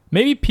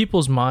 Maybe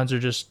people's minds are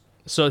just...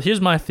 So here's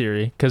my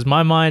theory, because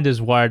my mind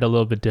is wired a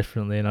little bit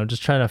differently, and I'm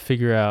just trying to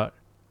figure out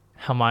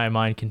how my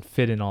mind can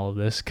fit in all of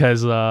this,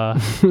 because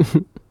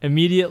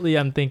immediately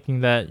I'm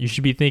thinking that you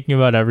should be thinking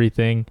about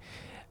everything,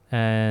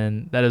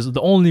 and that is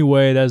the only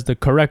way, that is the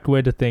correct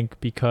way to think,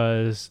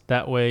 because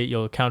that way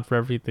you'll account for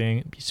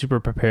everything, be super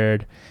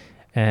prepared,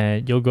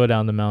 and you'll go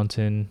down the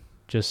mountain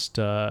just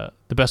the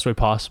best way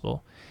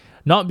possible.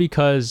 Not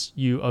because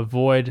you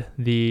avoid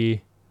the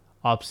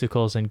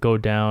obstacles and go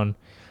down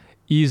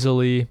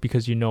easily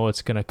because you know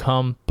it's going to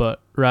come,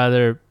 but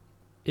rather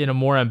in a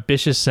more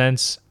ambitious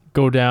sense,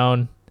 go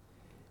down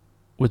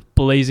with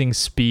blazing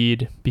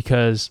speed,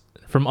 because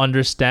from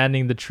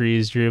understanding the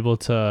trees, you're able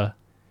to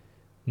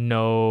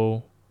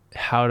know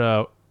how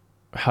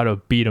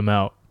to beat them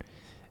out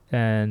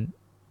and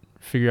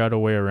figure out a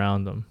way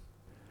around them.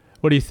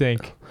 What do you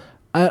think?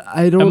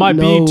 I don't know. Am I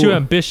being too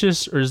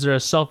ambitious, or is there a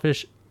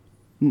selfish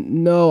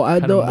No, I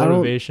kind of don't.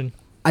 motivation?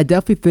 I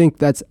definitely think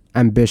that's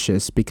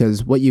ambitious,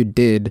 because what you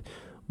did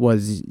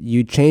was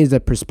you changed the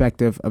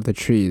perspective of the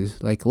trees.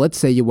 Like, let's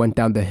say you went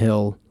down the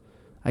hill.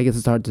 I guess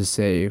it's hard to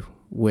say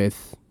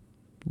with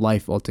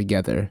life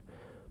altogether,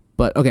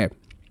 but okay,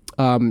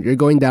 you're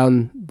going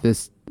down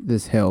this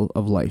hill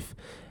of life,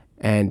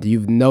 and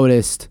you've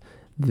noticed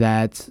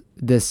that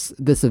this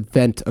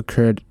event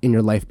occurred in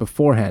your life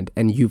beforehand,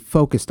 and you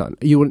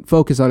wouldn't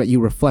focus on it, you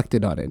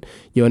reflected on it.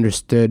 You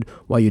understood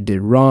why you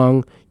did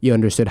wrong, you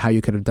understood how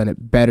you could have done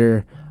it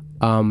better,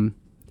 and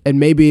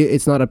maybe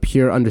it's not a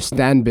pure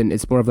understanding,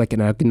 it's more of like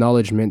an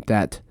acknowledgement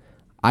that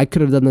I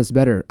could have done this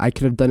better, I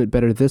could have done it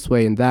better this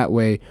way and that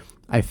way,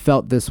 I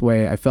felt this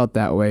way, I felt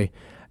that way,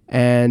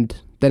 and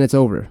then it's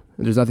over.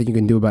 There's nothing you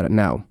can do about it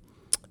now.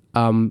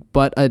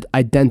 But an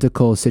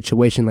identical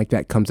situation like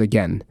that comes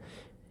again.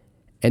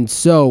 And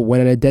so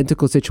when an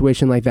identical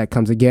situation like that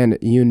comes again,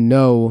 you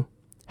know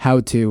how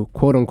to,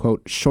 quote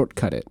unquote,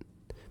 shortcut it,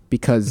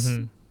 because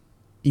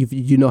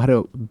you know how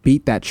to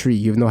beat that tree.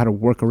 You know how to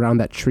work around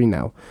that tree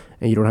now,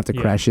 and you don't have to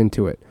crash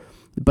into it.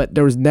 But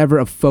there was never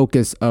a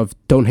focus of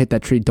don't hit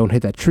that tree, don't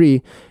hit that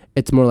tree.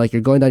 It's more like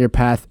you're going down your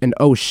path and,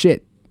 oh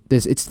shit,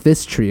 it's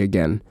this tree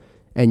again.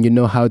 And you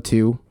know how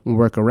to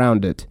work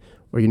around it,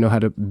 or you know how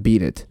to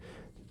beat it.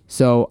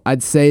 So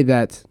I'd say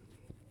that,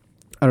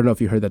 I don't know if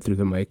you heard that through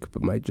the mic,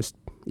 but my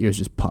ears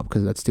just popped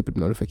because of that stupid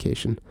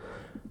notification.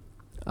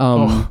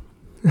 But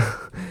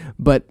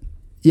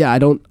yeah, I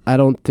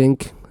don't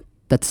think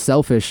that's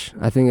selfish.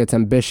 I think it's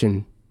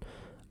ambition.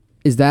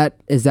 Is that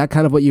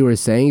kind of what you were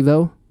saying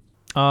though?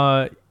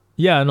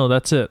 Yeah, no,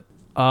 that's it.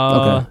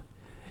 Okay.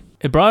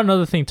 It brought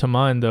another thing to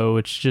mind though,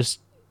 which just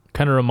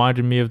kind of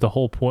reminded me of the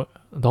whole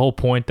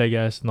point, I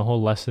guess, and the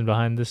whole lesson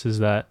behind this is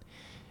that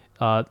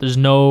there's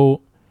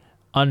no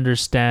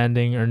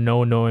understanding or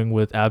no knowing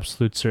with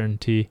absolute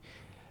certainty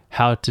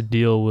how to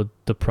deal with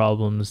the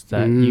problems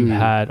that you've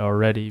had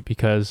already,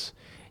 because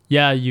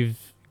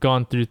you've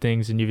gone through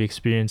things and you've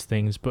experienced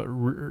things, but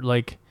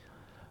like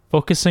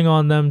focusing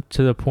on them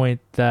to the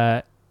point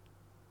that,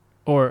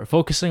 or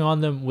focusing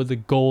on them with the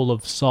goal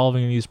of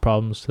solving these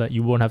problems so that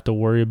you won't have to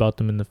worry about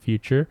them in the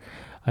future,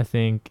 I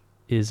think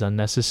is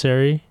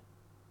unnecessary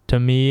to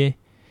me,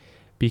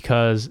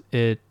 because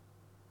it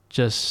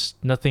just,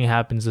 nothing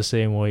happens the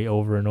same way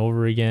over and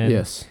over again.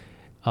 Yes.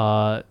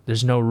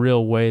 There's no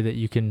real way that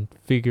you can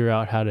figure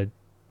out how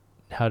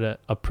to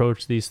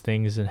approach these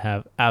things and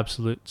have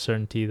absolute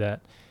certainty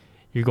that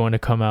you're going to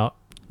come out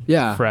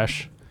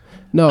fresh.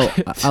 No,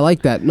 I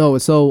like that. No,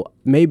 so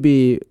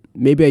maybe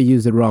I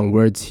used the wrong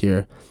words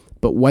here,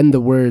 but when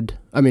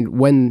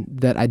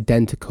that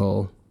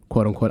identical,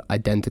 quote unquote,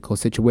 identical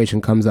situation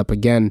comes up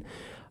again,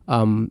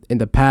 in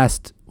the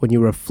past, when you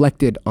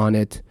reflected on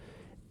it,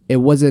 it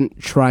wasn't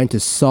trying to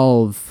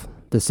solve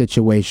the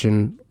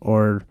situation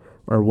or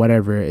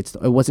whatever. It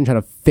wasn't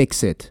trying to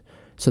fix it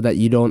so that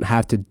you don't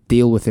have to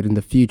deal with it in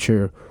the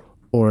future,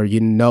 or you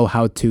know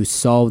how to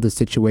solve the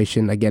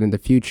situation again in the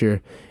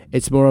future.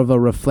 It's more of a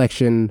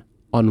reflection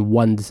on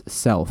one's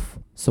self.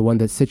 So when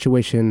the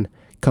situation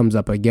comes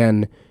up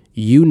again,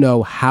 you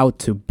know how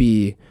to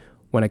be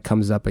when it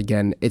comes up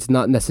again. It's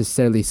not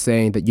necessarily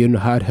saying that you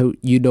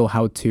know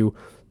how to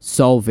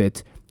solve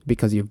it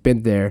because you've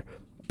been there,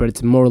 but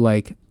it's more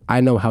like, I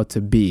know how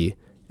to be,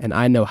 and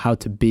I know how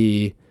to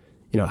be,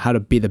 how to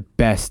be the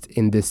best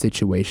in this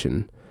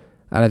situation.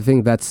 And I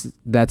think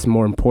that's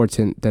more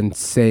important than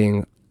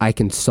saying I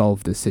can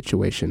solve this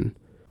situation.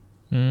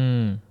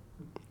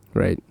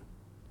 Right.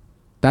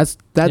 That's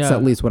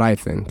at least what I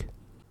think.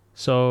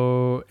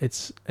 So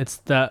it's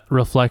that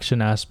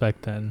reflection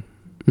aspect then,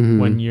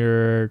 when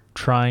you're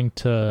trying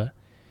to,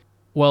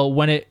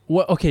 when it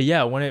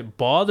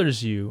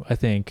bothers you, I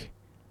think,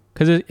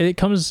 because it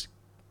comes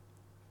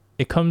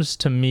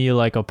to me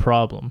like a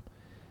problem,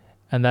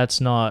 and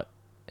that's not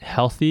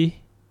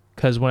healthy,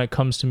 because when it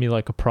comes to me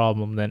like a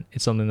problem, then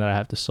it's something that I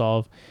have to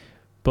solve.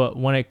 But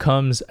when it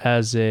comes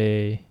as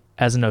an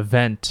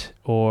event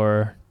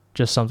or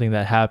just something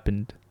that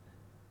happened,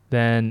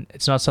 then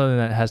it's not something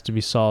that has to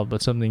be solved,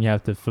 but something you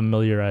have to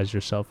familiarize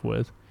yourself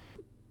with.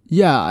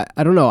 Yeah,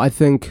 I don't know. I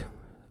think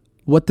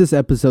what this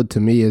episode to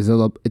me is,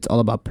 it's all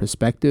about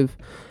perspective.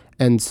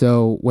 And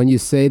so when you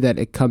say that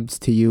it comes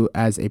to you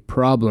as a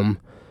problem,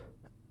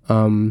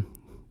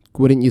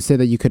 wouldn't you say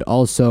that you could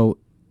also,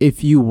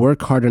 if you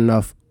work hard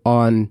enough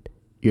on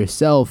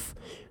yourself,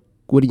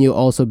 wouldn't you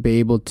also be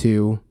able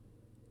to,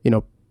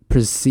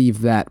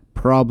 perceive that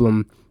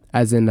problem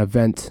as an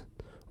event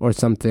or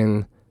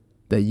something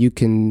that you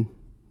can,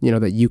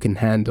 that you can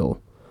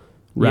handle,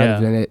 rather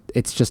than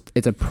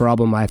it's a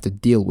problem I have to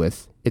deal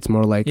with. It's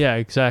more like, yeah,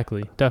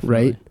 exactly.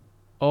 Definitely. Right?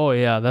 Oh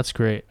yeah, that's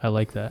great. I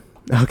like that.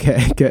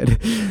 Okay,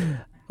 good.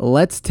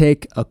 Let's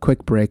take a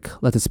quick break.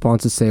 Let the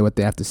sponsors say what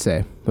they have to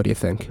say. What do you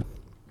think?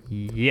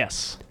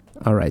 Yes.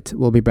 All right,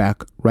 we'll be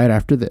back right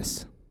after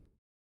this.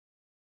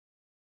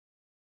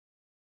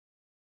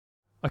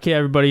 Okay,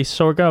 everybody.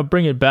 So we're gonna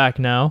bring it back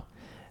now,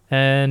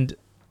 and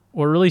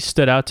what really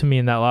stood out to me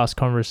in that last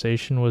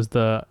conversation was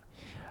the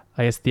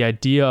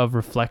idea of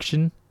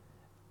reflection,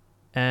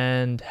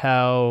 and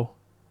how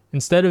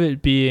instead of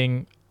it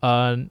being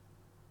an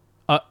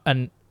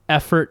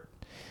effort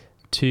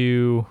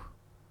to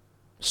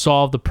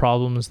solve the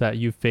problems that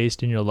you've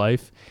faced in your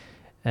life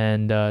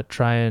and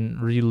try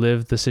and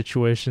relive the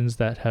situations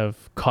that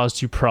have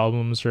caused you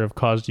problems or have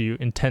caused you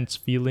intense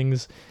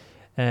feelings,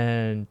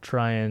 and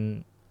try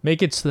and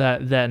make it so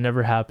that that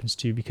never happens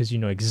to you because you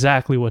know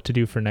exactly what to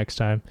do for next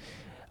time.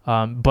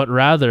 But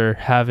rather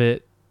have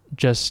it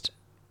just,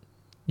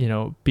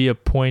 be a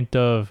point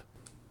of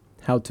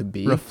How to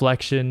be.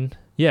 reflection.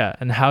 Yeah,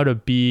 and how to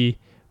be,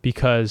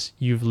 because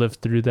you've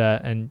lived through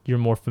that and you're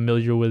more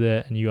familiar with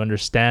it and you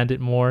understand it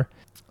more.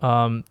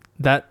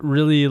 That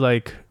really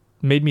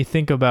made me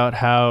think about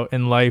how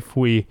in life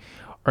we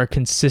are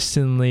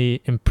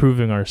consistently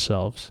improving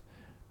ourselves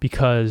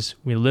because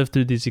we live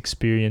through these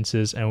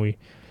experiences and we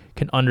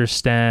can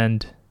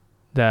understand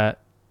that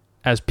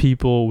as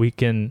people we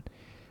can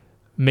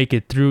make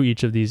it through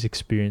each of these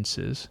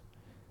experiences.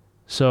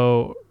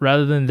 So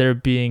rather than there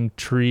being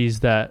trees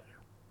that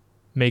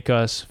make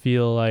us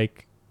feel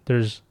like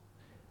there's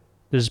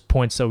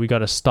points that we got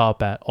to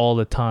stop at all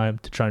the time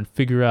to try and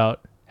figure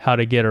out how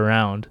to get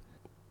around,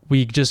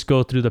 we just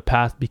go through the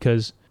path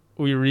because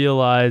we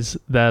realize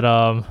that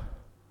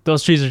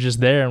those trees are just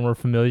there and we're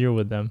familiar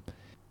with them.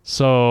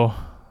 So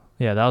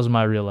yeah, that was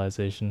my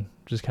realization,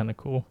 which is kind of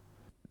cool.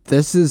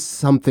 This is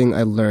something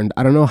I learned.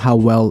 I don't know how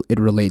well it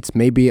relates.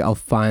 Maybe I'll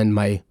find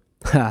my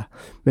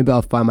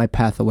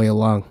path away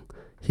along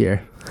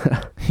here.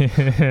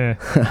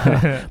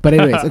 But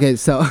anyways, okay,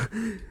 so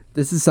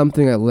this is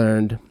something I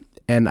learned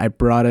and I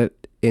brought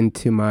it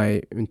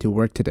into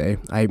work today.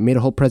 I made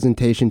a whole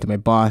presentation to my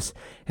boss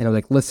and I was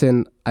like,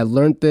 listen, I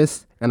learned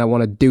this and I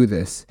want to do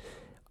this.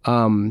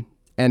 And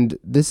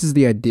this is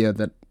the idea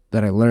that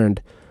I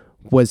learned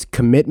was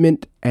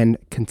commitment and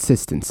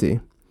consistency.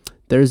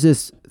 There's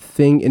this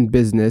thing in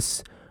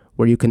business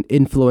where you can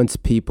influence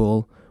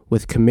people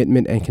with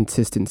commitment and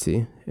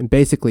consistency. And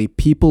basically,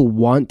 people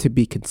want to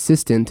be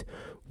consistent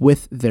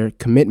with their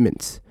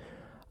commitments.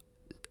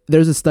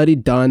 There's a study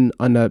done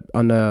on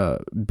a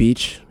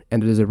beach,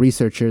 and there's a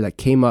researcher that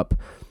came up,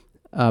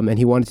 and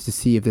he wanted to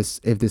see if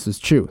this was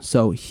true.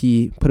 So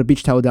he put a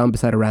beach towel down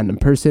beside a random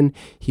person.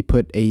 He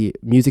put a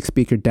music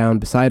speaker down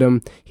beside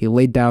him. He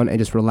laid down and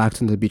just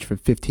relaxed on the beach for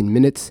 15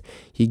 minutes.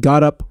 He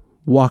got up,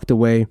 walked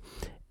away,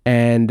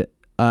 and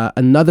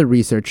another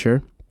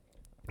researcher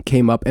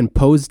came up and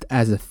posed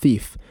as a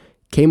thief,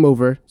 came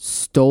over,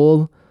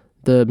 stole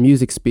the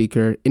music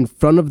speaker in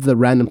front of the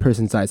random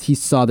person's eyes. He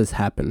saw this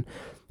happen.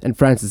 And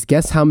Francis,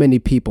 guess how many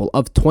people,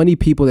 of 20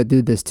 people that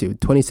did this to,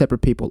 20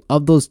 separate people,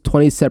 of those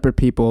 20 separate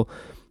people,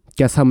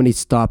 guess how many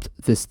stopped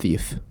this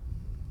thief?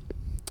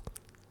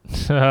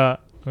 I'm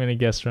going to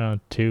guess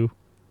around 2.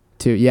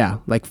 2, yeah,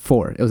 like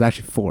 4. It was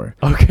actually 4.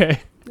 Okay.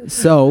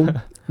 So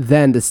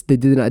then they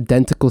did an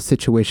identical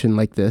situation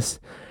like this.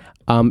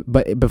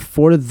 But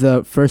before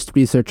the first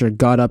researcher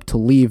got up to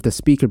leave the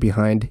speaker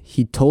behind,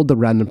 he told the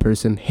random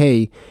person,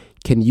 hey,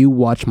 can you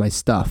watch my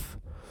stuff?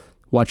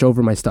 Watch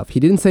over my stuff. He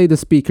didn't say the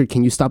speaker,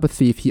 can you stop a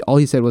thief? All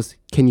he said was,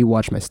 can you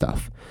watch my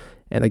stuff?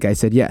 And the guy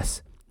said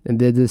yes. And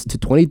did this to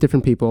 20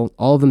 different people.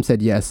 All of them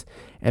said yes.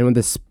 And when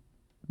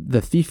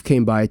the thief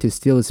came by to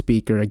steal the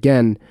speaker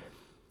again,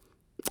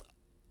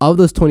 of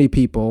those 20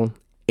 people,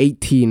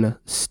 18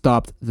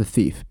 stopped the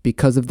thief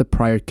because of the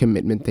prior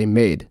commitment they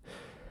made.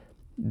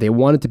 They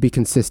wanted to be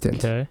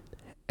consistent. Okay.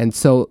 And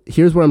so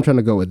here's where I'm trying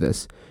to go with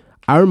this.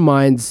 Our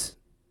minds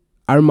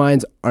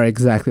are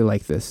exactly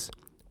like this.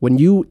 When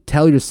you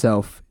tell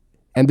yourself,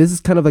 and this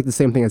is kind of like the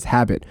same thing as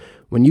habit,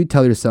 when you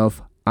tell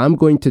yourself, I'm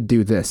going to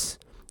do this,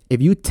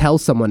 if you tell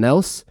someone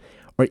else,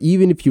 or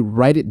even if you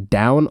write it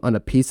down on a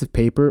piece of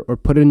paper or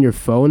put it in your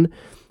phone,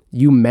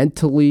 you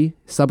mentally,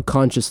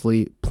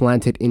 subconsciously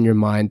plant it in your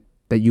mind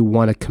that you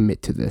want to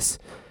commit to this.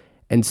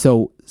 And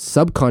so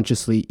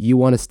subconsciously, you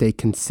want to stay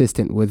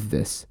consistent with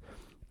this.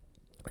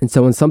 And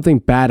so when something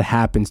bad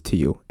happens to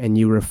you and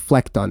you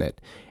reflect on it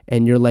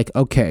and you're like,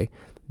 okay,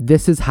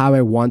 this is how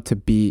I want to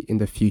be in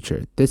the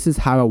future. This is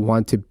how I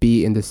want to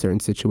be in this certain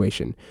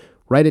situation.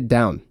 Write it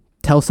down.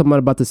 Tell someone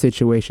about the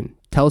situation.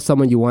 Tell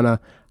someone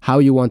how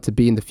you want to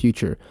be in the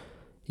future.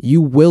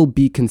 You will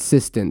be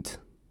consistent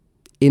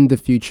in the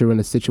future when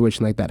a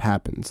situation like that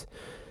happens.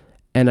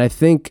 And I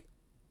think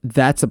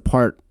that's a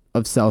part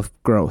of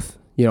self-growth.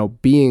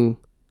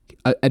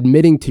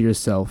 Admitting to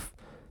yourself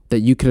that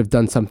you could have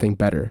done something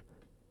better.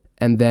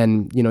 And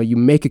then, you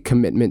make a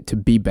commitment to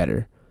be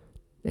better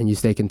and you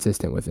stay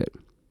consistent with it.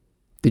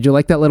 Did you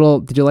like that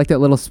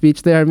little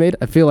speech there I made?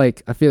 I feel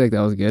like that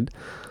was good.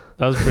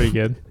 That was pretty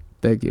good.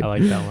 Thank you. I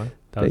like that one.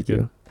 That was Thank good.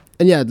 you.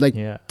 And yeah, like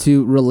Yeah.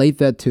 to relate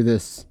that to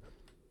this,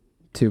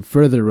 to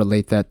further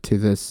relate that to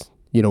this,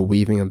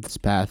 weaving of this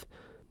path,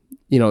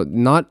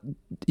 not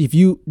if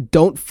you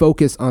don't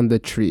focus on the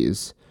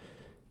trees,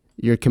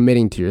 you're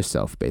committing to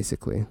yourself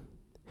basically.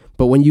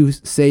 But when you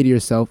say to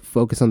yourself,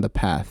 focus on the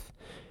path,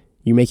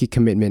 you make a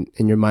commitment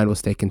and your mind will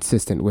stay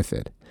consistent with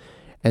it.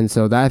 And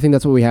so I think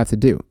that's what we have to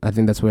do. I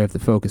think that's what we have to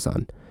focus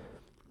on.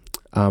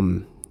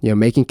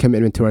 Making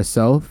commitment to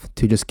ourselves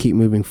to just keep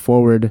moving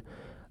forward.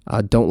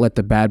 Don't let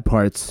the bad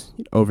parts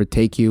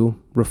overtake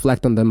you.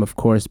 Reflect on them, of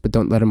course, but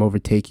don't let them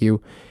overtake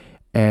you.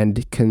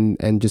 And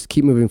just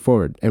keep moving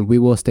forward. And we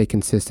will stay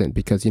consistent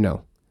because,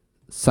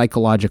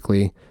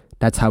 psychologically,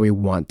 that's how we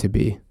want to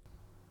be.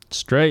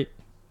 Straight.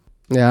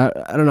 Yeah,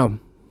 I don't know.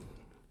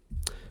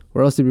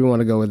 Where else do we want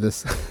to go with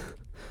this?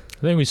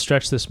 I think we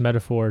stretched this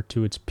metaphor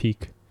to its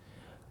peak.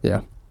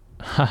 Yeah.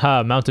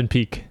 Haha, mountain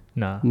peak.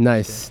 Nah.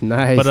 Nice.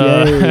 But,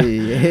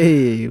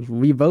 Hey,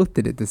 we both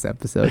did it this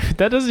episode.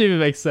 That doesn't even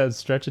make sense.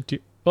 Stretch it to.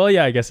 Well,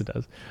 yeah, I guess it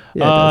does.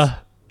 Yeah, it does.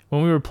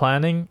 When we were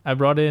planning, I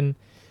brought in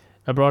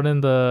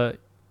the,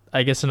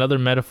 I guess, another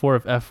metaphor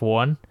of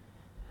F1.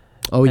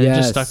 Oh, yeah. yes. It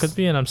just stuck with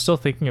me, and I'm still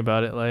thinking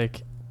about it.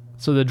 Like,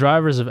 so the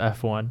drivers of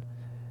F1,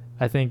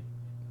 I think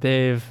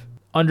they've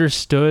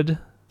understood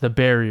the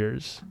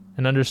barriers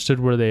and understood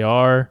where they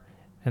are,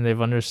 and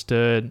they've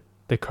understood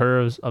the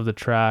curves of the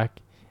track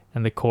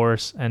and the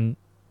course, and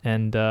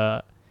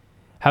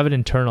have it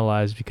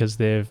internalized because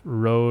they've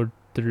rode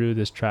through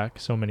this track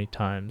so many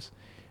times.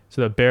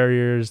 So the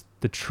barriers,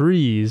 the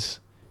trees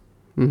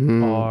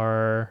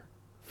are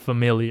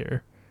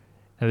familiar,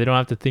 and they don't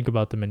have to think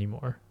about them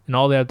anymore. And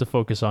all they have to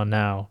focus on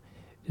now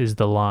is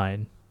the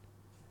line,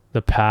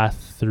 the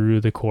path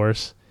through the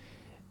course,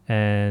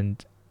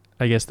 and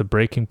I guess the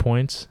breaking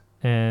points.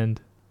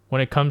 And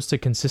when it comes to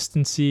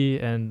consistency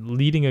and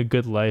leading a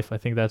good life, I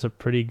think that's a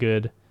pretty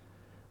good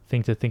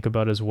thing to think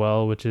about as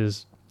well, which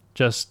is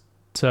just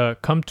to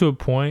come to a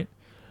point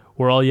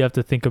where all you have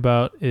to think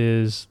about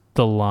is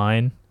the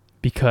line,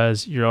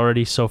 because you're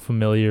already so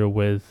familiar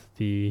with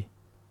the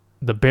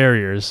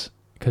barriers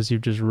because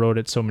you've just rode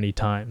it so many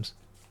times.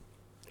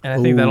 And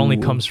I think that only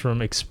comes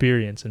from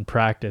experience and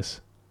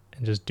practice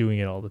and just doing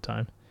it all the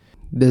time.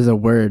 There's a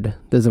word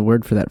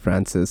for that,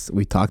 Francis.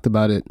 We talked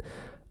about it.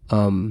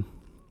 You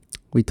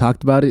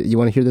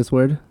want to hear this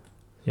word?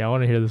 Yeah, I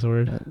want to hear this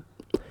word.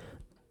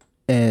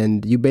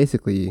 And you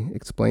basically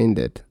explained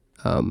it.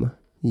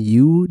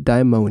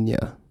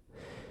 Eudaimonia.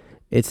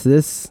 It's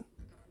this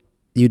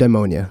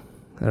eudaimonia.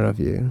 I don't know if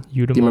do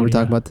you remember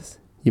talking about this?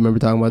 I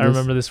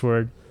remember this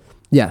word.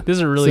 Yeah. This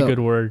is a really good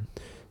word.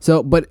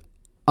 So, but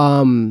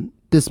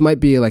this might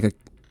be like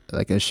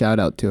a shout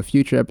out to a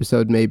future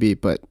episode maybe,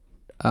 but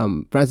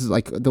Francis,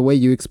 like the way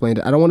you explained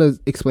it, I don't want to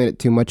explain it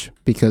too much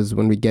because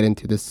when we get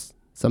into this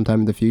sometime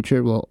in the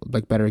future, we'll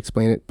like better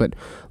explain it. But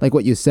like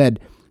what you said,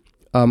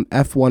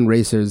 F1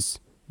 racers,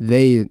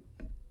 they've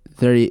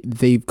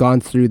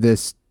gone through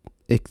this,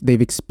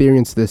 they've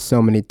experienced this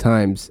so many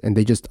times, and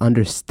they just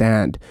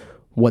understand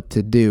what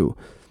to do,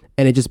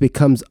 and it just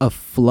becomes a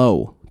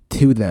flow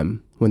to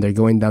them when they're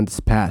going down this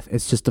path.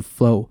 It's just a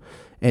flow,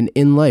 and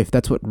in life,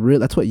 that's what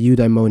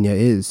eudaimonia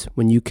is.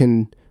 When you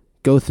can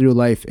go through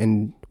life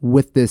and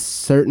with this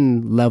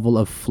certain level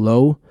of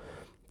flow,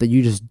 that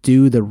you just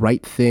do the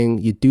right thing,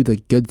 you do the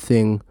good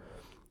thing,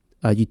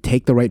 you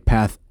take the right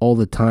path all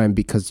the time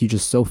because you're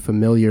just so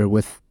familiar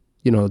with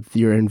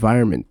your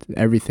environment,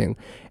 everything.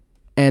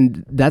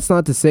 And that's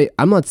not to say,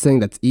 I'm not saying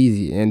that's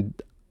easy, and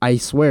I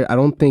swear I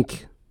don't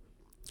think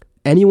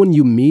anyone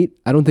you meet,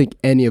 I don't think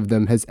any of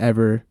them has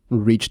ever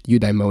reached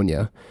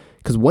eudaimonia,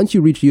 because once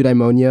you reach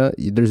eudaimonia,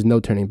 there's no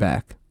turning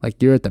back.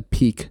 Like you're at the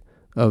peak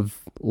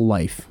of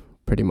life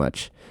pretty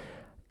much.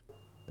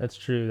 That's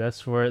true.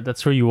 That's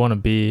where you want to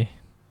be.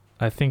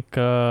 I think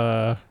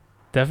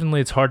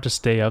definitely it's hard to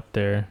stay up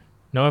there.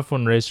 No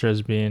F1 racer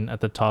has been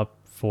at the top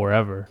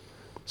forever.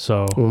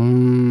 So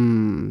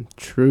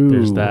true.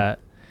 There's that.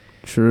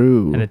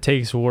 True. And it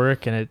takes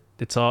work, and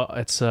it's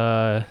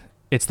the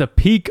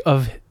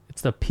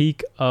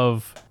peak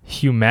of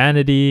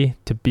humanity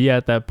to be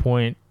at that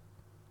point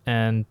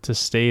and to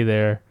stay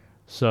there.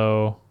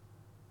 So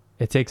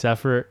it takes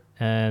effort,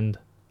 and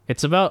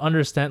it's about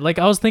understand. Like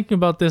I was thinking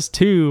about this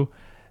too,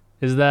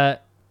 is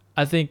that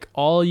I think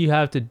all you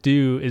have to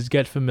do is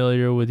get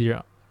familiar with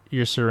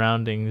your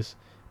surroundings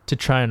to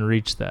try and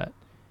reach that.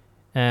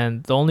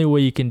 And the only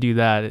way you can do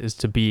that is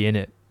to be in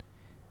it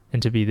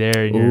and to be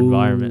there in your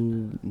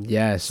environment.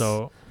 Yes.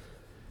 So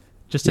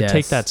just to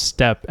take that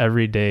step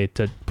every day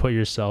to put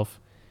yourself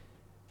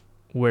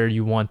where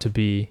you want to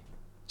be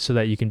so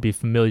that you can be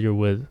familiar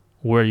with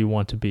where you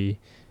want to be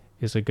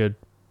is a good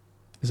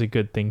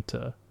thing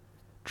to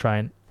try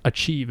and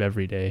achieve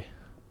every day.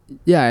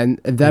 Yeah, and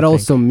that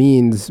also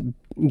means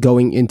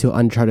going into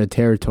uncharted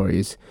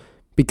territories,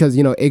 because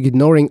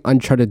ignoring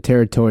uncharted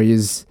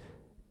territories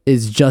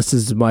is just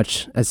as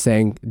much as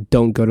saying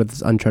don't go to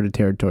these uncharted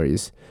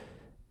territories.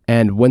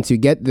 And once you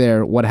get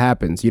there, what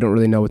happens? You don't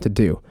really know what to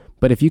do.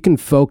 But if you can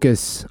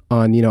focus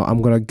on,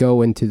 I'm going to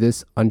go into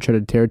this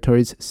uncharted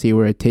territories, see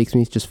where it takes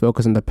me, just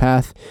focus on the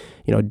path,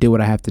 do what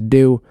I have to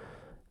do,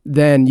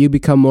 then you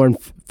become more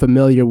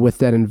familiar with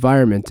that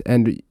environment.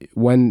 And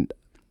when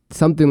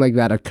something like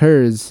that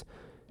occurs,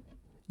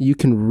 you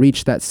can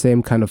reach that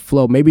same kind of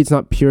flow. Maybe it's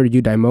not pure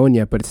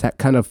eudaimonia, but it's that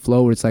kind of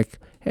flow where it's like,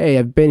 hey,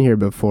 I've been here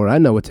before. I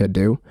know what to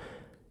do.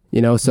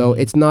 So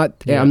it's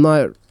not,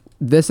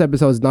 this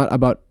episode is not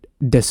about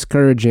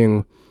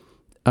discouraging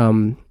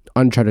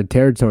uncharted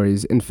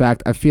territories. In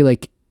fact, I feel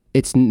like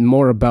it's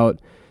more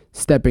about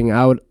stepping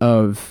out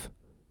of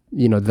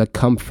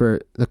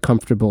the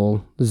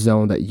comfortable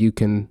zone that you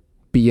can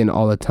be in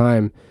all the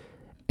time,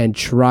 and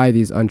try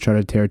these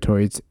uncharted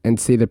territories and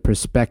see the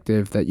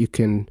perspective that you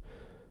can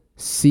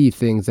see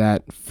things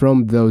at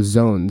from those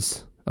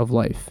zones of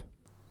life.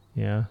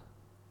 Yeah.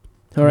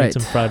 All right.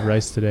 Made some fried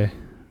rice today.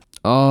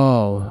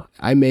 Oh,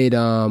 I made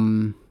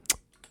well,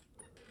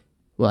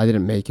 I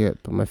didn't make it,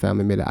 but my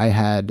family made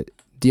it.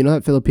 Do you know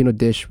that Filipino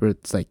dish where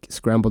it's like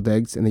scrambled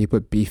eggs and then you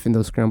put beef in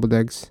those scrambled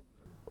eggs?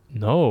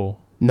 No.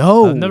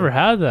 No. I've never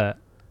had that.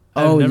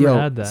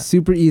 Had that.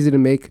 Super easy to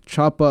make.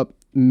 Chop up,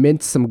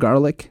 mince some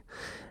garlic,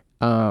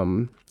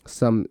 some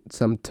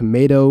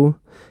tomato,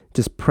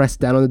 just press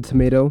down on the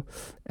tomato,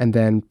 and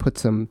then put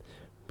some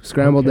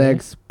scrambled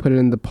eggs, put it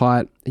in the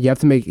pot. You have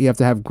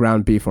to have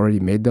ground beef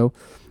already made though.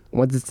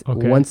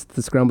 Once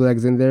the scrambled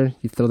eggs in there,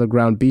 you throw the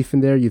ground beef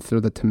in there, you throw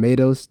the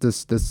tomatoes,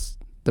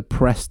 the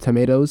pressed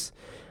tomatoes,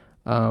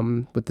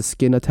 with the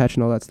skin attached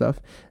and all that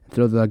stuff.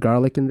 Throw the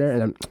garlic in there,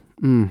 and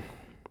then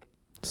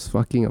it's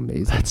fucking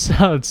amazing. That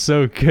sounds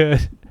so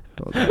good.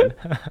 Okay.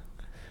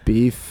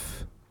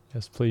 Beef.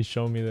 Yes, please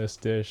show me this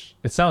dish.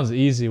 It sounds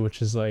easy,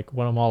 which is like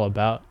what I'm all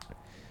about.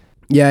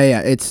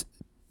 Yeah, it's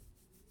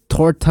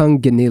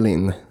tortang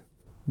giniling,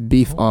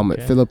 beef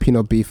omelet,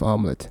 Filipino beef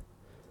omelet.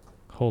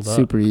 Hold up.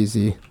 Super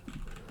easy.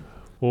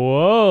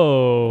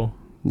 Whoa.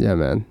 Yeah,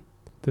 man.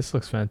 This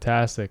looks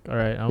fantastic. All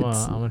right, I'm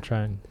gonna try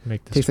and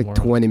make this. Takes like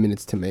 20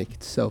 minutes to make.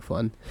 It's so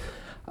fun.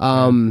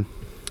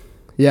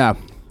 Yeah.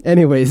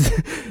 Anyways.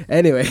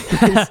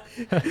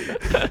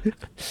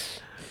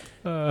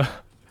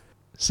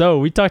 So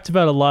we talked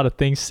about a lot of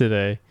things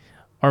today.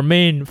 Our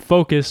main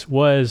focus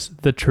was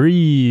the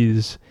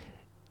trees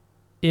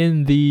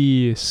in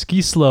the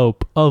ski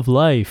slope of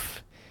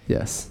life.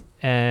 Yes.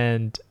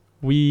 And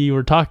we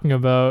were talking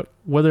about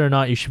whether or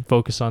not you should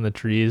focus on the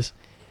trees.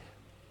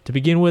 To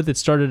begin with, it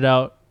started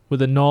out with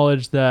the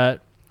knowledge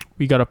that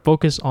we got to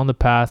focus on the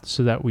path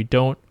so that we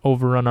don't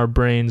overrun our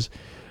brains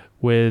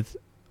with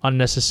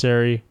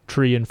unnecessary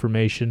tree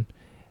information.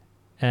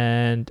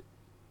 And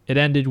it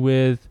ended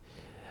with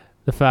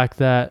the fact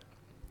that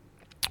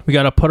we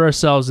got to put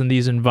ourselves in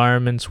these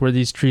environments where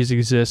these trees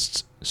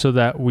exist so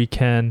that we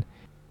can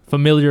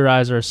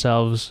familiarize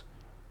ourselves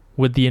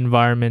with the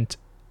environment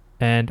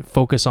and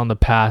focus on the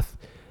path,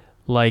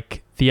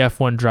 like the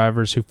F1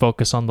 drivers who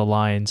focus on the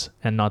lines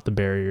and not the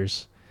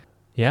barriers.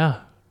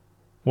 Yeah.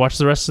 Watch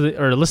the rest of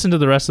or listen to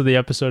the rest of the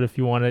episode if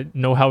you want to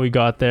know how we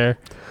got there.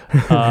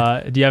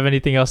 Do you have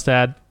anything else to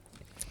add?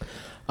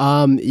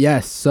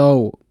 Yes.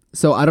 So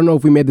I don't know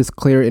if we made this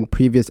clear in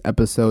previous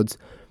episodes,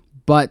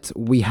 but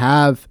we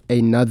have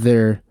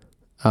another,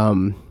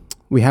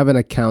 we have an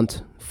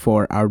account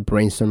for our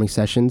brainstorming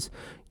sessions.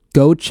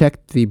 Go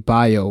check the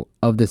bio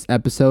of this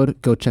episode.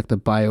 Go check the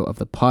bio of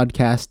the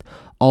podcast.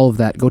 All of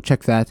that. Go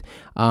check that.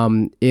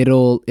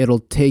 It'll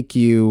take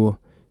you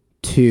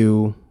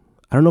to,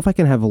 I don't know if I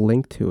can have a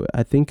link to it.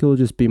 I think it'll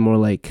just be more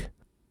like,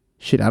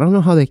 shit, I don't know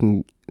how they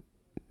can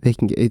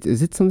get,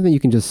 is it something that you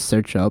can just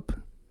search up?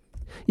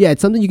 Yeah,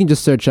 it's something you can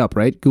just search up,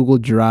 right? Google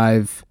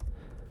Drive.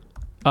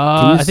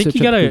 I think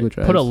you gotta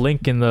put a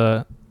link in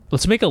the,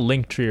 let's make a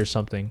link tree or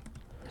something.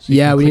 So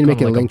yeah, we need to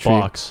make a link tree.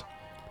 Box.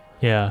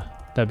 Yeah,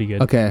 that'd be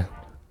good. Okay.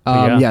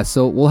 Yeah,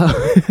 so we'll have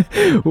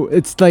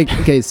it's like,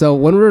 okay, so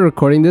when we're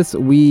recording this,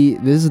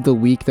 this is the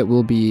week that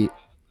we'll be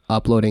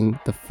uploading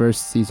the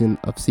first season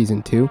of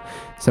season 2.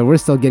 So we're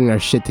still getting our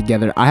shit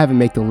together. I haven't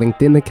made the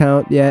LinkedIn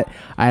account yet.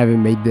 I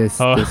haven't made this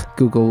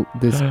Google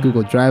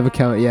Drive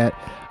account yet.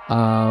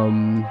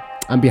 I'm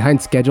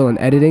behind schedule and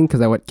editing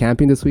because I went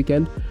camping this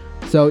weekend.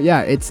 So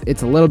yeah, it's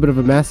a little bit of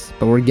a mess,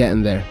 but we're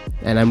getting there,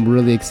 and I'm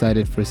really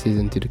excited for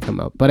season 2 to come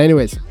out. But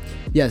anyways,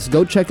 yes,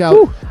 go check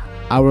out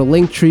our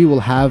link tree. Will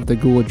have the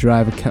Google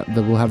Drive account.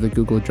 We'll have the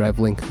Google Drive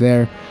link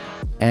there,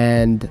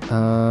 and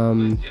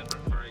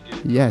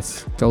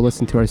yes, go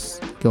listen to our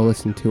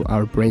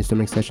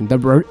brainstorming session.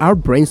 Our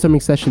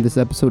brainstorming session this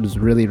episode is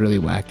really, really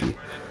wacky.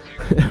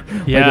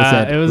 Yeah, like I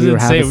said, it was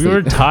insane. We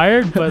were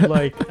tired, but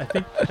like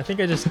I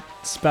think I just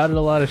spouted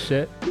a lot of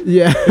shit.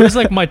 Yeah, it was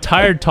like my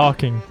tired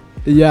talking.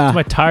 Yeah, it's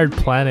my tired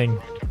planning.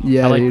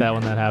 Yeah, I like that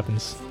when that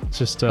happens. It's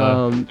just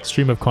a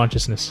stream of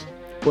consciousness.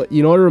 Well,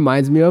 you know what it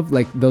reminds me of?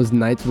 Like those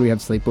nights where we have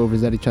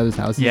sleepovers at each other's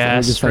houses. Yeah, and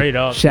we're just straight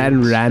like up.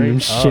 Chatting random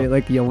shit.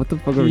 Like, yo, what the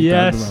fuck are we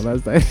talking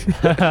about last night?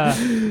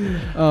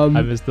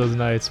 I miss those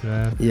nights,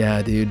 man.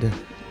 Yeah, dude.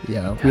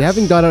 Yeah, yes. we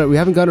haven't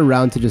got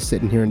around to just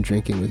sitting here and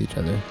drinking with each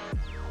other.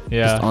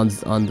 Yeah.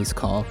 Just on this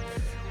call.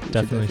 We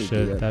Definitely do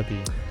should. that. That'd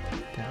be.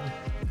 Damn.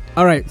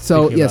 All right.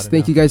 So Thinking yes, about it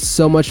thank now. you guys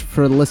so much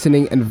for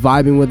listening and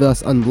vibing with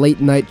us on Late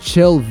Night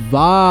Chill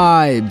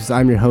Vibes.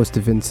 I'm your host,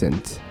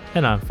 Vincent.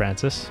 And I'm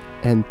Francis.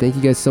 And thank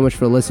you guys so much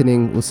for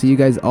listening. We'll see you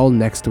guys all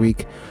next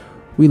week.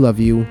 We love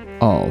you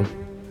all.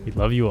 We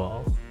love you all.